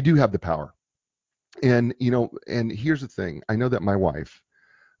we do have the power. And, and here's the thing. I know that my wife,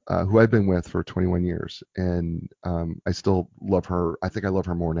 who I've been with for 21 years, and I still love her. I think I love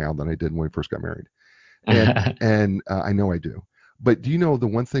her more now than I did when we first got married. And I know I do. But do you know the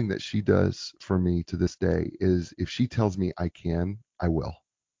one thing that she does for me to this day is if she tells me I can, I will.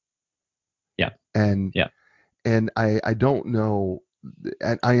 Yeah. And Yeah. I don't know,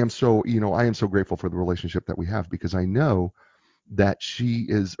 and I am so grateful for the relationship that we have, because I know that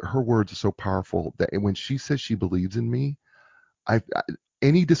her words are so powerful that when she says she believes in me, I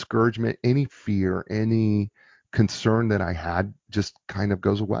any discouragement, any fear, any concern that I had just kind of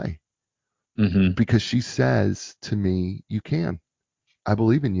goes away, Mm-hmm. because she says to me, you can. I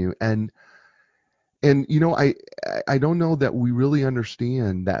believe in you. And I don't know that we really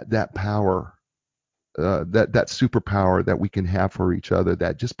understand that power, that superpower that we can have for each other,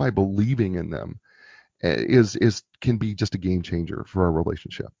 that just by believing in them is can be just a game changer for our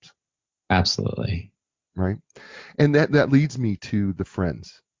relationships, Absolutely. right? And that leads me to the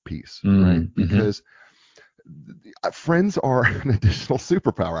friends piece, right? Mm-hmm. Because friends are an additional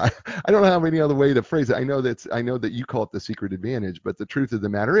superpower. I don't know how any other way to phrase it. I know that you call it the secret advantage, but the truth of the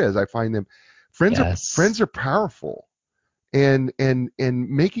matter is, I find them Yes. friends are powerful, and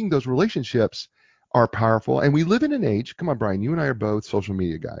making those relationships are powerful. And we live in an age. Come on, Brian, you and I are both social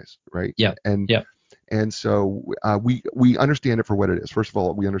media guys, right? Yep. And Yep. and so we understand it for what it is. First of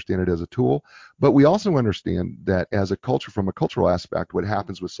all, we understand it as a tool, but we also understand that as a culture, from a cultural aspect, what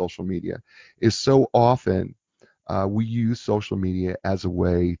happens with social media is so often we use social media as a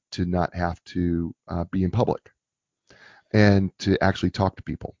way to not have to be in public and to actually talk to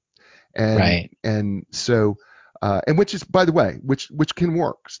people. and Right. and so and which is, by the way, which can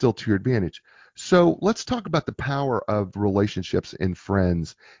work still to your advantage. So let's talk about the power of relationships and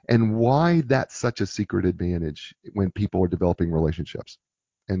friends, and why that's such a secret advantage when people are developing relationships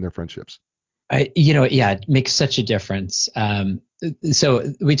and their friendships. Yeah, it makes such a difference.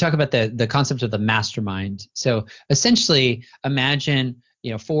 So we talk about the concept of the mastermind. So essentially, imagine,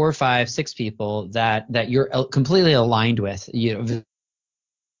 4, 5, 6 people that you're completely aligned with.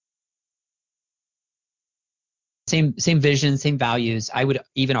 Same vision, same values. I would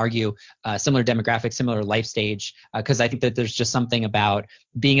even argue similar demographics, similar life stage, because I think that there's just something about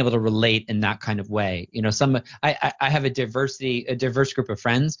being able to relate in that kind of way. I have a diverse group of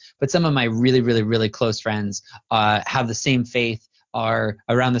friends, but some of my really, really, really close friends have the same faith, are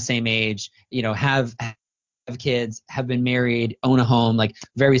around the same age, have kids, have been married, own a home, like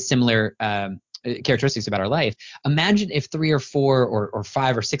very similar characteristics about our life. Imagine if 3 or 4 or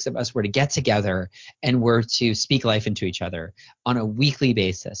 5 or 6 of us were to get together and were to speak life into each other on a weekly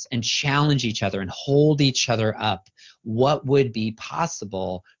basis and challenge each other and hold each other up. What would be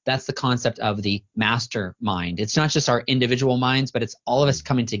possible? That's the concept of the mastermind. It's not just our individual minds, but it's all of us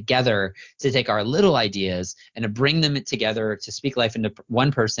coming together to take our little ideas and to bring them together to speak life into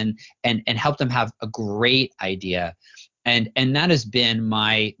one person and help them have a great idea. And that has been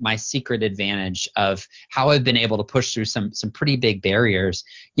my secret advantage of how I've been able to push through some pretty big barriers.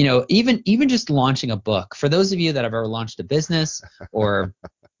 Even just launching a book. For those of you that have ever launched a business, or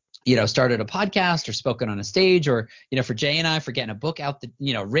started a podcast or spoken on a stage, or, for Jay and I, for getting a book out,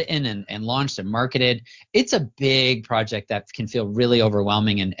 written and launched and marketed, it's a big project that can feel really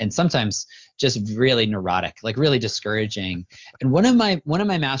overwhelming and sometimes just really neurotic, like really discouraging. And one of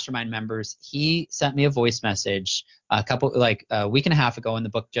my mastermind members, he sent me a voice message a week and a half ago, and the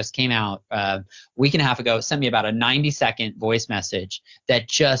book just came out, week and a half ago, sent me about a 90-second voice message that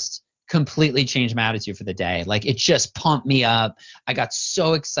just completely changed my attitude for the day. Like, it just pumped me up. I got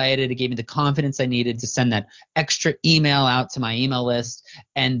so excited. It gave me the confidence I needed to send that extra email out to my email list.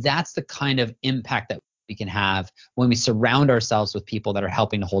 And that's the kind of impact that we can have when we surround ourselves with people that are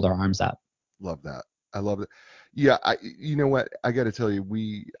helping to hold our arms up. Love that. I love it. Yeah, you know what? I got to tell you,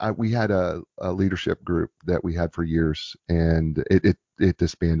 we had a leadership group that we had for years, and it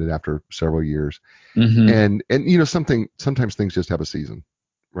disbanded after several years. Mm-hmm. And sometimes things just have a season,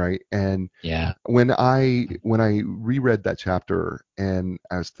 right? And Yeah. when I reread that chapter, and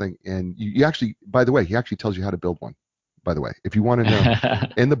I was thinking, and you actually, by the way, he actually tells you how to build one. By the way, if you want to know,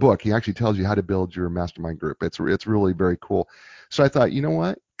 in the book, he actually tells you how to build your mastermind group. It's really very cool. So I thought, you know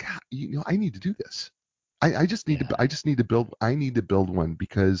what? God, I need to do this. I just need to Yeah. I just need to build I need to build one,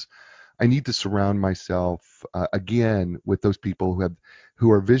 because I need to surround myself again with those people who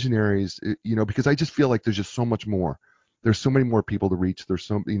are visionaries, because I just feel like there's just so much more. There's so many more people to reach. There's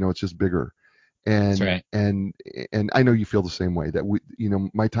it's just bigger. That's And right. and and I know you feel the same way, that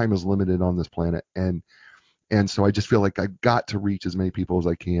my time is limited on this planet, and so I just feel like I've got to reach as many people as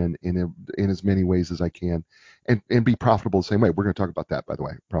I can in as many ways as I can, and be profitable the same way. We're going to talk about that, by the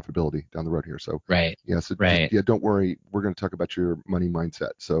way, profitability down the road here. So Right. yeah, so just, Right. yeah, don't worry. We're going to talk about your money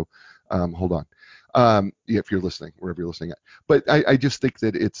mindset. So hold on. If you're listening, wherever you're listening at. But I just think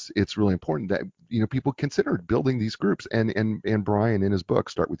that it's really important that people consider building these groups. And Brian in his book,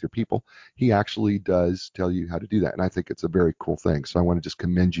 Start With Your People, he actually does tell you how to do that. And I think it's a very cool thing. So I want to just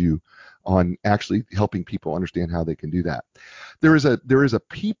commend you on actually helping people understand how they can do that. There is a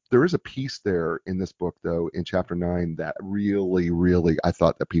piece there in this book, though, in chapter 9 that really I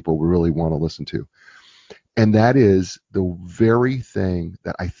thought that people really want to listen to. And that is the very thing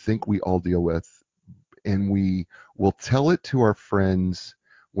that I think we all deal with, and we will tell it to our friends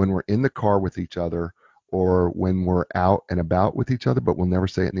when we're in the car with each other or when we're out and about with each other, but we'll never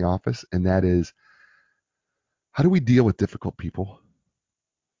say it in the office. And that is, how do we deal with difficult people?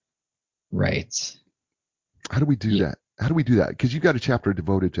 Right. How do we do that? How do we do that? Because you've got a chapter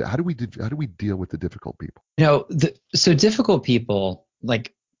devoted to how do we deal with the difficult people? So difficult people,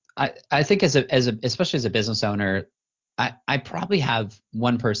 like I think especially as a business owner, I probably have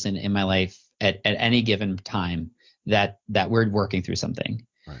one person in my life at any given time that we're working through something,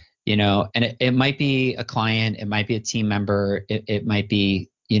 Right. And it might be a client, it might be a team member, it might be,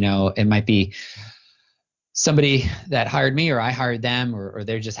 it might be somebody that hired me or I hired them, or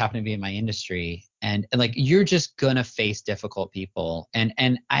they just happen to be in my industry. And like, you're just gonna face difficult people. And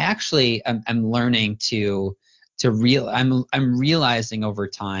I actually I'm learning I'm realizing over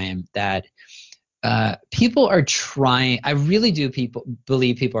time that people are trying. I really do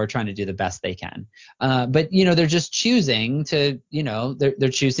believe people are trying to do the best they can. But they're just choosing to, they're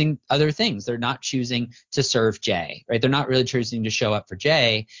choosing other things. They're not choosing to serve Jay, right? They're not really choosing to show up for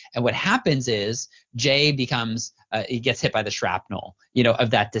Jay. And what happens is Jay becomes, he gets hit by the shrapnel, of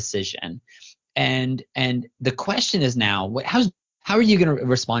that decision. And the question is now, how are you going to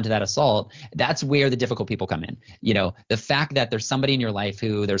respond to that assault? That's where the difficult people come in. The fact that there's somebody in your life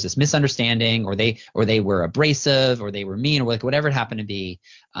who there's this misunderstanding, or they were abrasive, or they were mean, or like whatever it happened to be.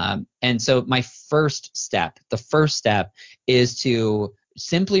 And so the first step is to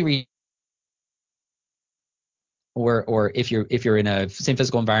simply or if you're in a same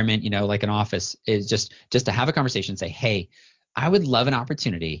physical environment, like an office, is just to have a conversation and say, hey, I would love an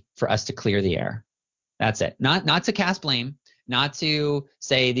opportunity for us to clear the air. That's it. Not to cast blame, not to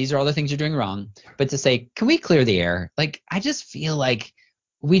say these are all the things you're doing wrong, but to say, can we clear the air? Like, I just feel like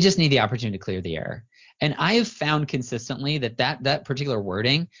we just need the opportunity to clear the air. And I have found consistently that particular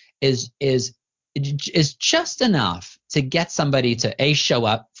wording is just enough to get somebody to show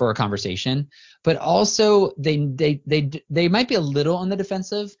up for a conversation, but also they might be a little on the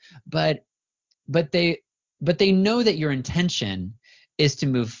defensive, but they know that your intention is to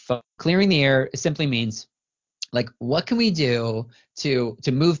move forward. Clearing the air simply means, like, what can we do to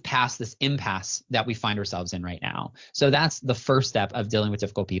move past this impasse that we find ourselves in right now? So that's the first step of dealing with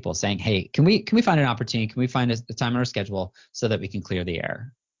difficult people, saying, hey, can we find an opportunity? Can we find a time on our schedule so that we can clear the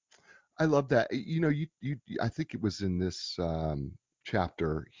air? I love that. I think it was in this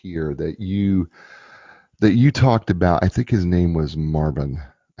chapter here that you talked about. I think his name was Marvin.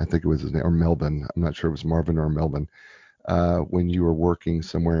 I think it was his name, or Melvin. I'm not sure if it was Marvin or Melvin. When you were working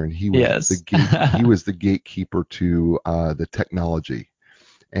somewhere, and he was Yes. he was the gatekeeper to the technology,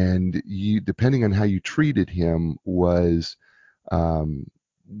 and you, depending on how you treated him, um,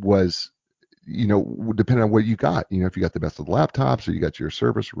 was depending on what you got. If you got the best of the laptops, or you got your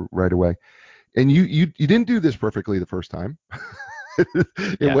service right away. And you didn't do this perfectly the first time.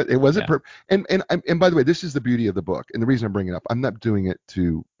 It wasn't Yeah. perfect. And by the way, this is the beauty of the book, and the reason I'm bringing it up, I'm not doing it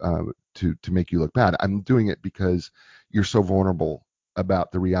to make you look bad. I'm doing it because you're so vulnerable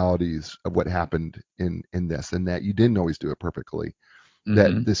about the realities of what happened in this, and that you didn't always do it perfectly.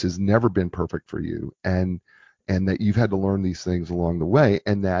 That Mm-hmm. this has never been perfect for you, and that you've had to learn these things along the way,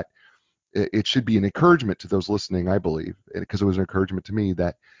 and that it should be an encouragement to those listening, I believe, because it was an encouragement to me,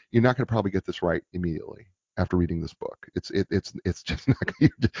 that you're not going to probably get this right immediately after reading this book. It's just not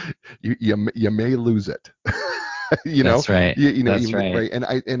you may lose it. That's right. That's right.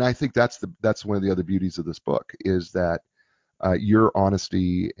 Right. And I think that's one of the other beauties of this book, is that your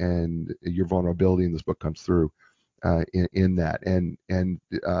honesty and your vulnerability in this book comes through in that, and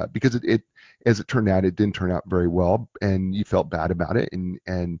because it as it turned out, it didn't turn out very well, and you felt bad about it, and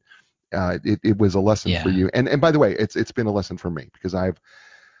it was a lesson for Yeah. you. And by the way, it's been a lesson for me, because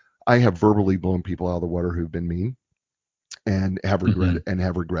I have verbally blown people out of the water who've been mean, and have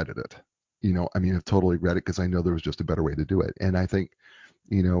Mm-hmm. regretted it. I mean, I've totally regretted it, because I know there was just a better way to do it. And I think,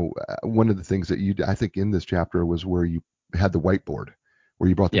 one of the things that I think in this chapter was where you had the whiteboard, where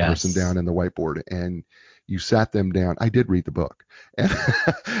you brought the person down Yes. in the whiteboard, and you sat them down. I did read the book, and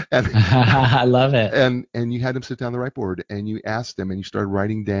and I love it. and you had them sit down the whiteboard, and you asked them, and you started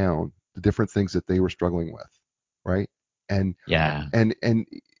writing down the different things that they were struggling with, right? And Yeah. and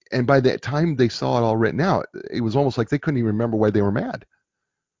and by the time they saw it all written out, it was almost like they couldn't even remember why they were mad.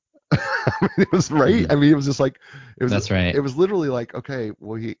 I mean, it was right. I mean, it was just like That's right. It was literally like, okay,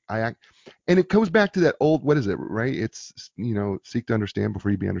 well, I act, and it goes back to that old, what is it, right? It's seek to understand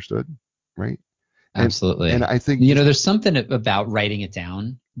before you be understood, right? And Absolutely. I think just There's something about writing it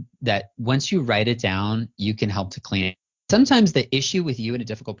down that once you write it down, you can help to clean it. Sometimes the issue with you and a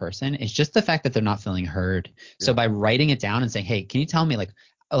difficult person is just the fact that they're not feeling heard. So yeah, by writing it down and saying, "Hey, can you tell me like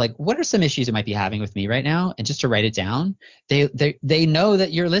what are some issues you might be having with me right now?" And just to write it down, they know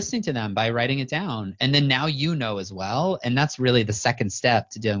that you're listening to them by writing it down. And then now you know as well, and that's really the second step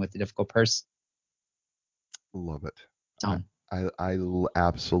to dealing with the difficult person. love it. Um,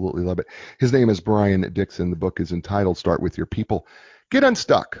 Absolutely love it. His name is Brian Dixon. The book is entitled Start With Your People. Get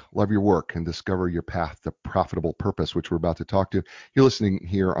unstuck, love your work, and discover your path to profitable purpose, which we're about to talk to. You're listening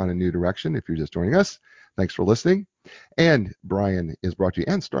here on A New Direction. If you're just joining us, thanks for listening. And Brian is brought to you,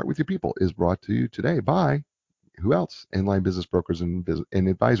 and Start With Your People is brought to you today by who else? Inline business brokers and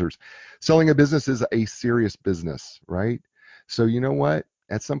advisors. Selling a business is a serious business, right? So you know what?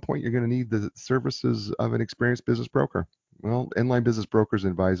 At some point, you're going to need the services of an experienced business broker. Well, inline business brokers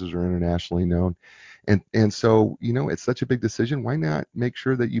and advisors are internationally known, and so it's such a big decision. Why not make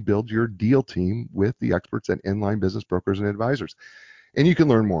sure that you build your deal team with the experts at Inline Business Brokers and Advisors? And you can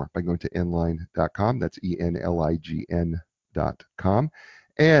learn more by going to inline.com. That's ENLIGN.com.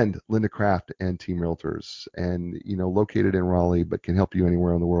 And Linda Craft and Team Realtors, and located in Raleigh, but can help you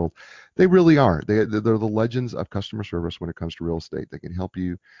anywhere in the world. They really are. They're the legends of customer service when it comes to real estate. They can help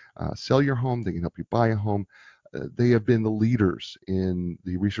you sell your home. They can help you buy a home. They have been the leaders in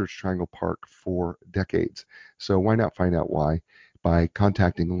the Research Triangle Park for decades. So why not find out why by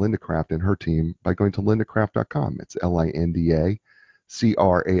contacting Linda Craft and her team by going to lindacraft.com. It's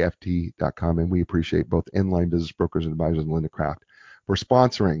LINDACRAFT.com. And we appreciate both Inline Business Brokers and Advisors and Linda Craft for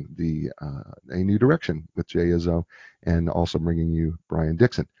sponsoring the A New Direction with Jay Izzo, and also bringing you Brian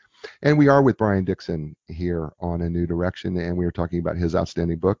Dixon. And we are with Brian Dixon here on A New Direction, and we are talking about his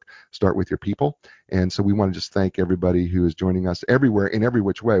outstanding book, Start With Your People. And so we want to just thank everybody who is joining us everywhere, in every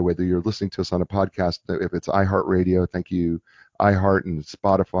which way, whether you're listening to us on a podcast, if it's iHeartRadio, thank you, iHeart and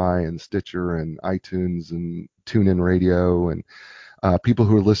Spotify and Stitcher and iTunes and TuneIn Radio, and people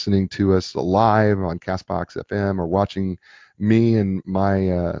who are listening to us live on Castbox FM or watching me and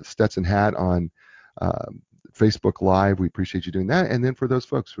my Stetson hat on Facebook Live. We appreciate you doing that. And then for those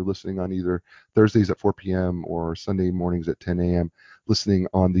folks who are listening on either Thursdays at 4 p.m. or Sunday mornings at 10 a.m., listening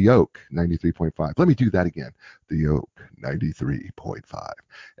on the Oak 93.5. Let me do that again. The Oak 93.5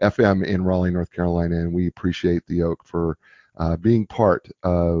 FM in Raleigh, North Carolina. And we appreciate the Oak for being part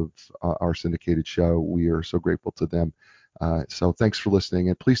of our syndicated show. We are so grateful to them. So thanks for listening,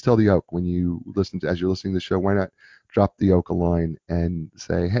 and please tell the Oak when you as you're listening to the show, why not drop the Oak a line and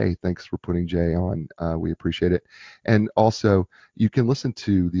say, hey, thanks for putting Jay on. We appreciate it. And also, you can listen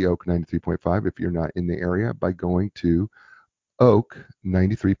to the Oak 93.5 if you're not in the area by going to Oak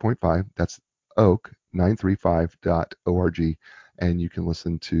 93.5. That's oak935.org, and you can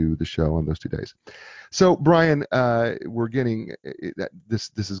listen to the show on those 2 days. So, Brian, we're getting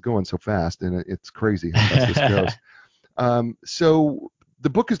this is going so fast, and it's crazy how fast this goes. So the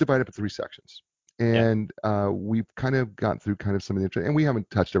book is divided up into 3 sections, and we've kind of gotten through kind of some of the intro, and we haven't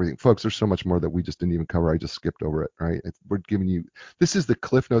touched everything. Folks, there's so much more that we just didn't even cover. I just skipped over it, right? We're giving you, this is the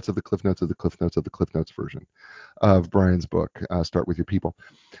Cliff Notes of the Cliff Notes of the Cliff Notes of the Cliff Notes version of Brian's book, Start With Your People.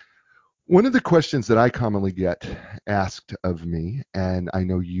 One of the questions that I commonly get asked of me, and I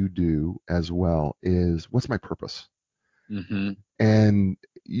know you do as well, is what's my purpose? mm-hmm. And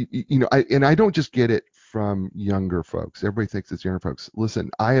I don't just get it from younger folks. Everybody thinks it's younger folks. Listen,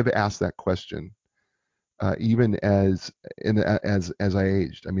 I have asked that question even as I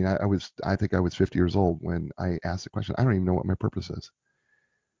aged. I mean, I think I was 50 years old when I asked the question. I don't even know what my purpose is.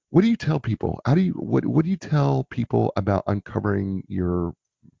 What do you tell people? What do you tell people about uncovering your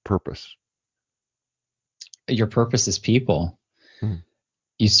purpose? Your purpose is people. Mm.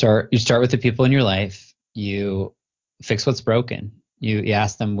 You start with the people in your life. You fix what's broken. You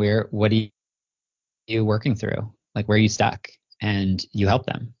ask them what are you working through? Like, where are you stuck? And you help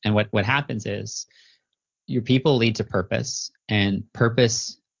them. And what happens is your people lead to purpose, and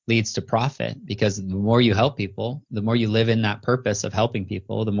purpose leads to profit, because the more you help people, the more you live in that purpose of helping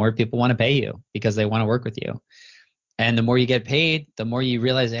people, the more people want to pay you because they want to work with you. And the more you get paid, the more you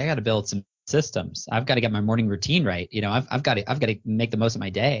realize, hey, I got to build some systems. I've got to get my morning routine right. I've got to make the most of my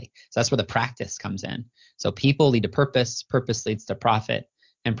day. So that's where the practice comes in. So people lead to purpose, purpose leads to profit,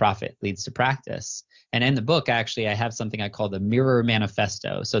 and profit leads to practice. And in the book, actually, I have something I call the Mirror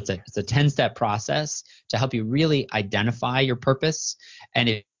Manifesto. So it's a 10-step process to help you really identify your purpose. And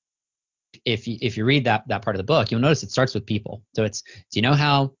if if you read that part of the book, you'll notice it starts with people. So it's, do you know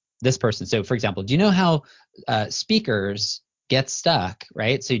how this person? So for example, do you know how speakers get stuck,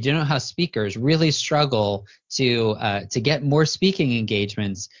 right? So do you know how speakers really struggle to get more speaking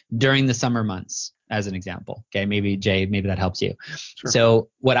engagements during the summer months, as an example? Okay, maybe Jay, maybe that helps you. Sure. So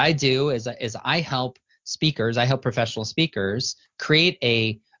what I do is I help speakers, I help professional speakers create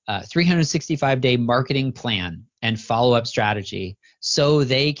a 365-day marketing plan and follow-up strategy so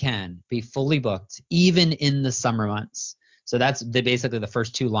they can be fully booked even in the summer months. So that's basically the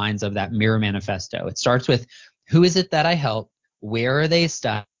first two lines of that Mirror Manifesto. It starts with, who is it that I help? Where are they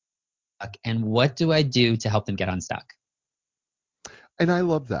stuck? And what do I do to help them get unstuck? And I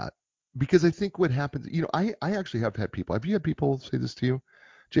love that, because I think what happens, I actually have had people. Have you had people say this to you?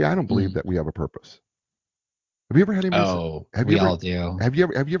 Jay, I don't believe that we have a purpose. Have you ever had anybody say, Oh, we all do. have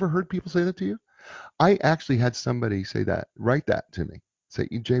you ever heard people say that to you? I actually had somebody say that, write that to me. Say,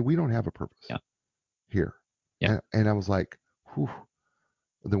 Jay, we don't have a purpose Yeah. here. Yeah. And I was like, whew,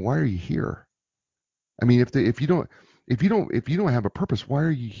 then why are you here? I mean, if you don't have a purpose, why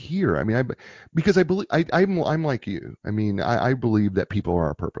are you here? I mean, because I believe I'm like you. I mean, I believe that people are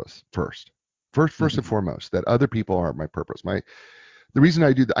our purpose first and foremost. That other people are my purpose. The reason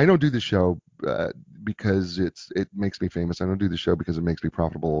I don't do the show because it makes me famous. I don't do the show because it makes me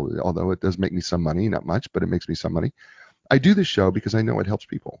profitable. Although it does make me some money, not much, but it makes me some money. I do the show because I know it helps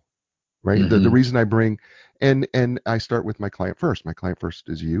people. Right. The reason I bring and I start with my client first. My client first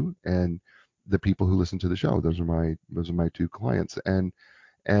is you and the people who listen to the show. Those are my two clients. And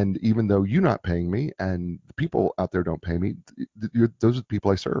even though you're not paying me and the people out there don't pay me, those are the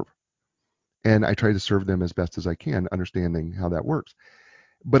people I serve. And I try to serve them as best as I can, understanding how that works.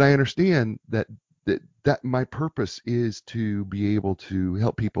 But I understand that my purpose is to be able to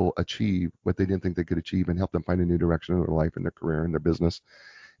help people achieve what they didn't think they could achieve and help them find a new direction in their life and their career and their business.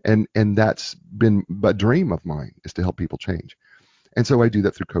 And that's been a dream of mine, is to help people change. And so I do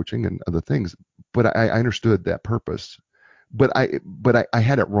that through coaching and other things. But I understood that purpose. But I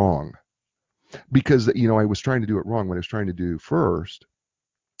had it wrong, because I was trying to do it wrong. What I was trying to do first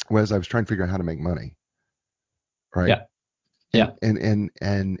was I was trying to figure out how to make money, right? Yeah. Yeah.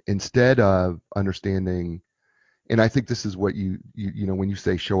 And instead of understanding, and I think this is what you when you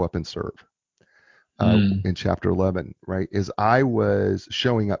say show up and serve in chapter 11, right? Is I was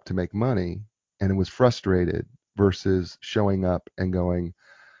showing up to make money and it was frustrated versus showing up and going,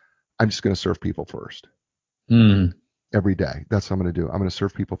 I'm just going to serve people first every day. That's what I'm going to do. I'm going to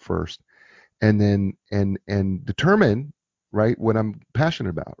serve people first, and then and determine, right, what I'm passionate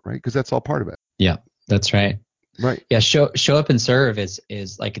about, right? Because that's all part of it. Yeah, that's right. Right. Yeah, show up and serve is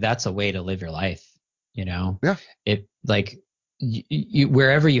like, that's a way to live your life. Yeah. It like you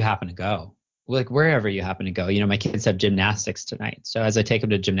wherever you happen to go, like wherever you happen to go. My kids have gymnastics tonight, so as I take them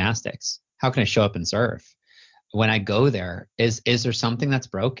to gymnastics, how can I show up and serve? When I go there, is there something that's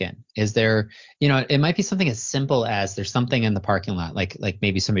broken? Is there, it might be something as simple as there's something in the parking lot, like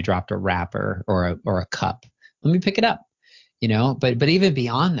maybe somebody dropped a wrapper or a cup. Let me pick it up, but even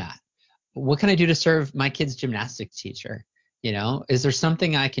beyond that, what can I do to serve my kid's gymnastics teacher? Is there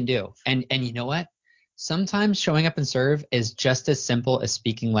something I can do? And you know what? Sometimes showing up and serve is just as simple as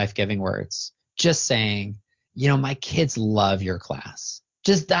speaking life-giving words. Just saying, my kids love your class.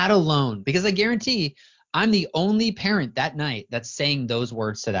 Just that alone, because I guarantee I'm the only parent that night that's saying those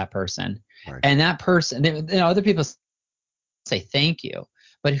words to that person. Right. And that person, other people say thank you,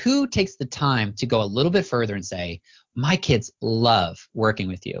 but who takes the time to go a little bit further and say, my kids love working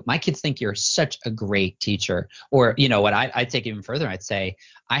with you. My kids think you're such a great teacher. Or, what I'd take even further, I'd say,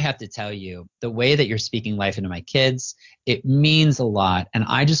 I have to tell you, the way that you're speaking life into my kids, it means a lot. And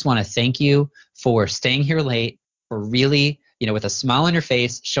I just want to thank you for staying here late, for really, with a smile on your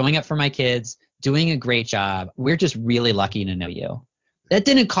face, showing up for my kids, doing a great job. We're just really lucky to know you. That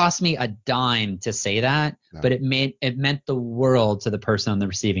didn't cost me a dime to say that, No. but it meant the world to the person on the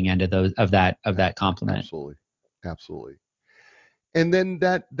receiving end of that compliment. Absolutely. And then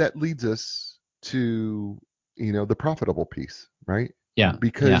that leads us to the profitable piece, right? Yeah.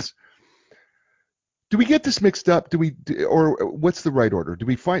 Because do we get this mixed up? Or what's the right order? Do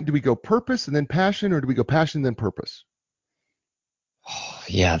we go purpose and then passion, or do we go passion and then purpose?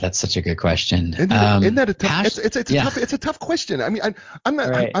 Yeah, that's such a good question. Isn't that a tough? Passion, it's a tough question. I mean, I'm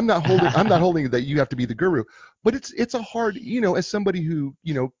not holding that you have to be the guru, but it's a hard, as somebody who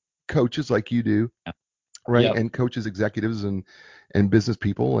coaches like you do, right, Yep. and coaches executives and business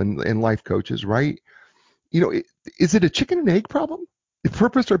people and life coaches, right? Is it a chicken and egg problem?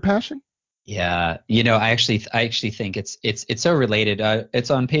 Purpose or passion? Yeah, I actually think it's so related.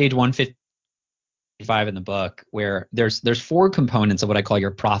 It's on page 150 5 in the book, where there's 4 components of what I call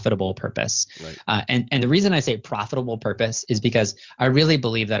your profitable purpose. Right. And the reason I say profitable purpose is because I really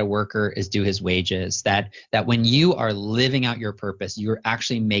believe that a worker is due his wages, that when you are living out your purpose, you're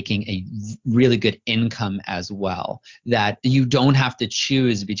actually making a really good income as well, that you don't have to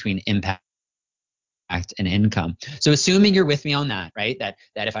choose between impact and income. So assuming you're with me on that, right? That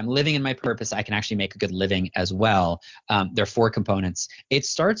if I'm living in my purpose, I can actually make a good living as well. There are 4 components. It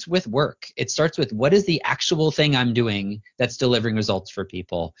starts with work. It starts with what is the actual thing I'm doing that's delivering results for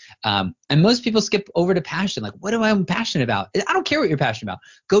people. And most people skip over to passion. Like, what am I passionate about? I don't care what you're passionate about.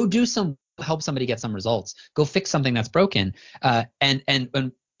 Go do help somebody get some results. Go fix something that's broken.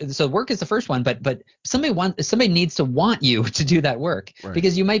 So work is the first one, but somebody needs to want you to do that work, Right.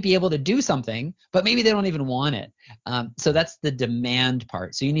 because you might be able to do something, but maybe they don't even want it. So that's the demand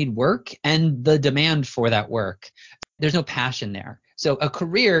part. So you need work and the demand for that work. There's no passion there. So a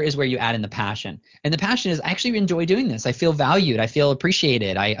career is where you add in the passion. And the passion is, I actually enjoy doing this. I feel valued. I feel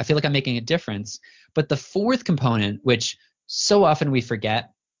appreciated. I feel like I'm making a difference. But the 4th component, which so often we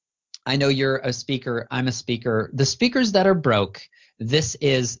forget, I know you're a speaker, I'm a speaker. The speakers that are broke, this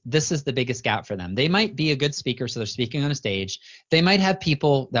is the biggest gap for them. They might be a good speaker, so they're speaking on a stage. They might have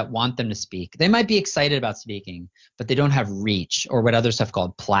people that want them to speak. They might be excited about speaking, but they don't have reach, or what other stuff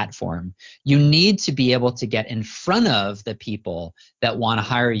called platform. You need to be able to get in front of the people that want to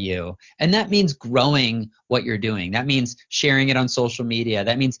hire you. And that means growing what you're doing. That means sharing it on social media.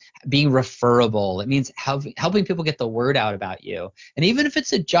 That means being referable. It means helping people get the word out about you. And even if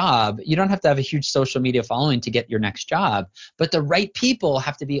it's a job, you don't have to have a huge social media following to get your next job, but the right people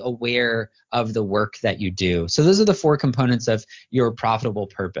have to be aware of the work that you do. So those are the 4 components of your profitable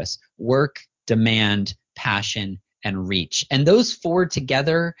purpose: work, demand, passion, and reach. And those 4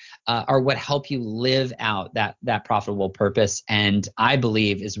 together are what help you live out that profitable purpose, and I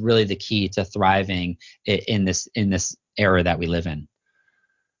believe is really the key to thriving in this era that we live in.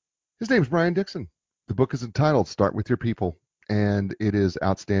 His name's Brian Dixon. The book is entitled Start With Your People, and it is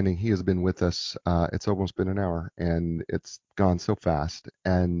outstanding. He has been with us. It's almost been an hour, and it's gone so fast,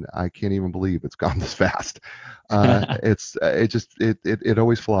 and I can't even believe it's gone this fast. It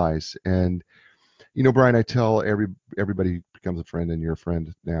always flies. And Brian, I tell everybody becomes a friend, and you're a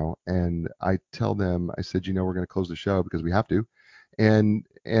friend now, and I tell them, I said, we're going to close the show because we have to, and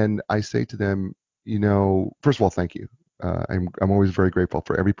I say to them, first of all, thank you. I'm always very grateful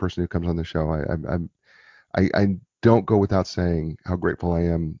for every person who comes on the show. I don't go without saying how grateful I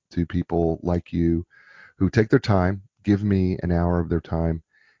am to people like you who take their time, give me an hour of their time,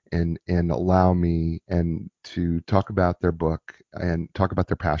 and allow me and to talk about their book and talk about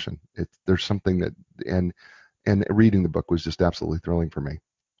their passion. There's something that and reading the book was just absolutely thrilling for me,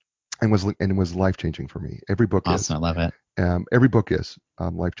 and was life changing for me. Every book is. Awesome, I love it. Every book is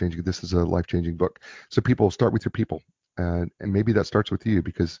life changing. This is a life changing book. So people, start with your people. And maybe that starts with you,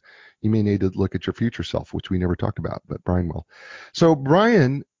 because you may need to look at your future self, which we never talked about, but Brian will. So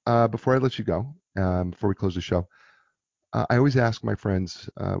Brian, before I let you go, before we close the show, I always ask my friends,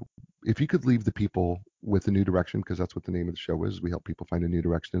 if you could leave the people with a new direction, because that's what the name of the show is. We help people find a new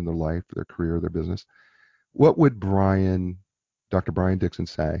direction in their life, their career, their business. What would Dr. Brian Dixon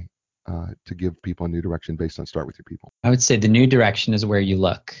say to give people a new direction based on Start With Your People? I would say the new direction is where you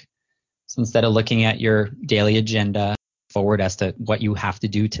look. So instead of looking at your daily agenda forward as to what you have to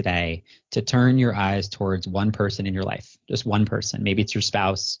do today, to turn your eyes towards one person in your life, just one person. Maybe it's your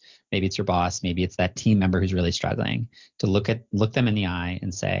spouse, maybe it's your boss, maybe it's that team member who's really struggling, to look them in the eye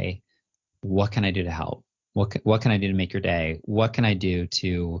and say, what can I do to help? What can I do to make your day? What can I do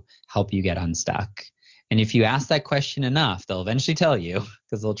to help you get unstuck? And if you ask that question enough, they'll eventually tell you,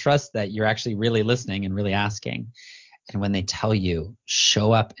 because they'll trust that you're actually really listening and really asking. And when they tell you,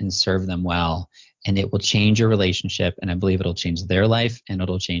 show up and serve them well, and it will change your relationship. And I believe it'll change their life, and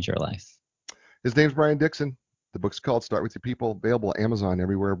it'll change your life. His name's Brian Dixon. The book's called Start With Your People, available Amazon,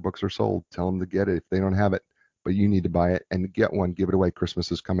 everywhere books are sold. Tell them to get it if they don't have it, but you need to buy it and get one. Give it away.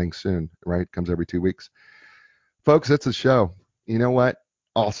 Christmas is coming soon, right? It comes every 2 weeks. Folks, that's the show. You know what?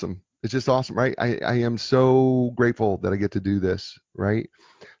 Awesome. It's just awesome, right? I am so grateful that I get to do this, right?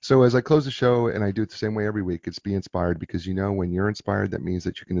 So as I close the show, and I do it the same way every week, it's be inspired, because when you're inspired, that means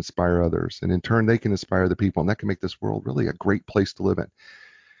that you can inspire others. And in turn, they can inspire the people, and that can make this world really a great place to live in.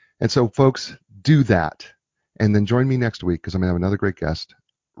 And so, folks, do that. And then join me next week, because I'm going to have another great guest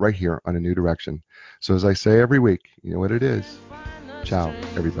right here on A New Direction. So as I say every week, you know what it is. Ciao,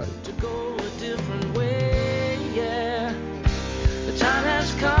 everybody. To go a different way, yeah. The time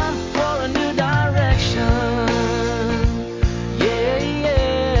has come for a new direction. Yeah,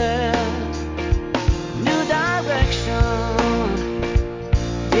 yeah. New direction.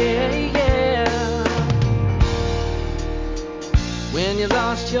 Yeah, yeah.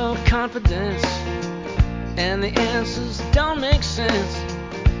 confidence, and the answers don't make sense.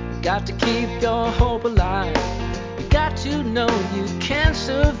 You got to keep your hope alive. You got to know you can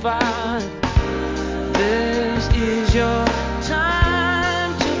survive. This is your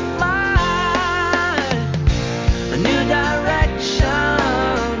time to fly. A new direction,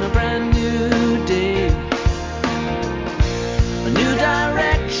 a brand new day. A new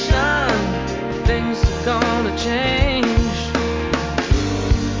direction, things are gonna change.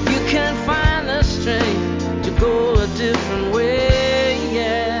 You can find the strength to go a different way,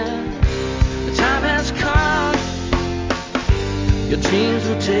 yeah. The time has come. Your dreams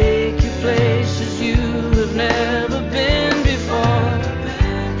will take you places you have never been before.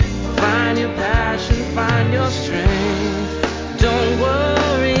 Find your passion, find your strength. Don't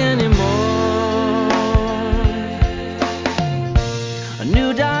worry anymore. A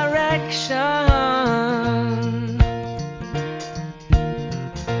new direction.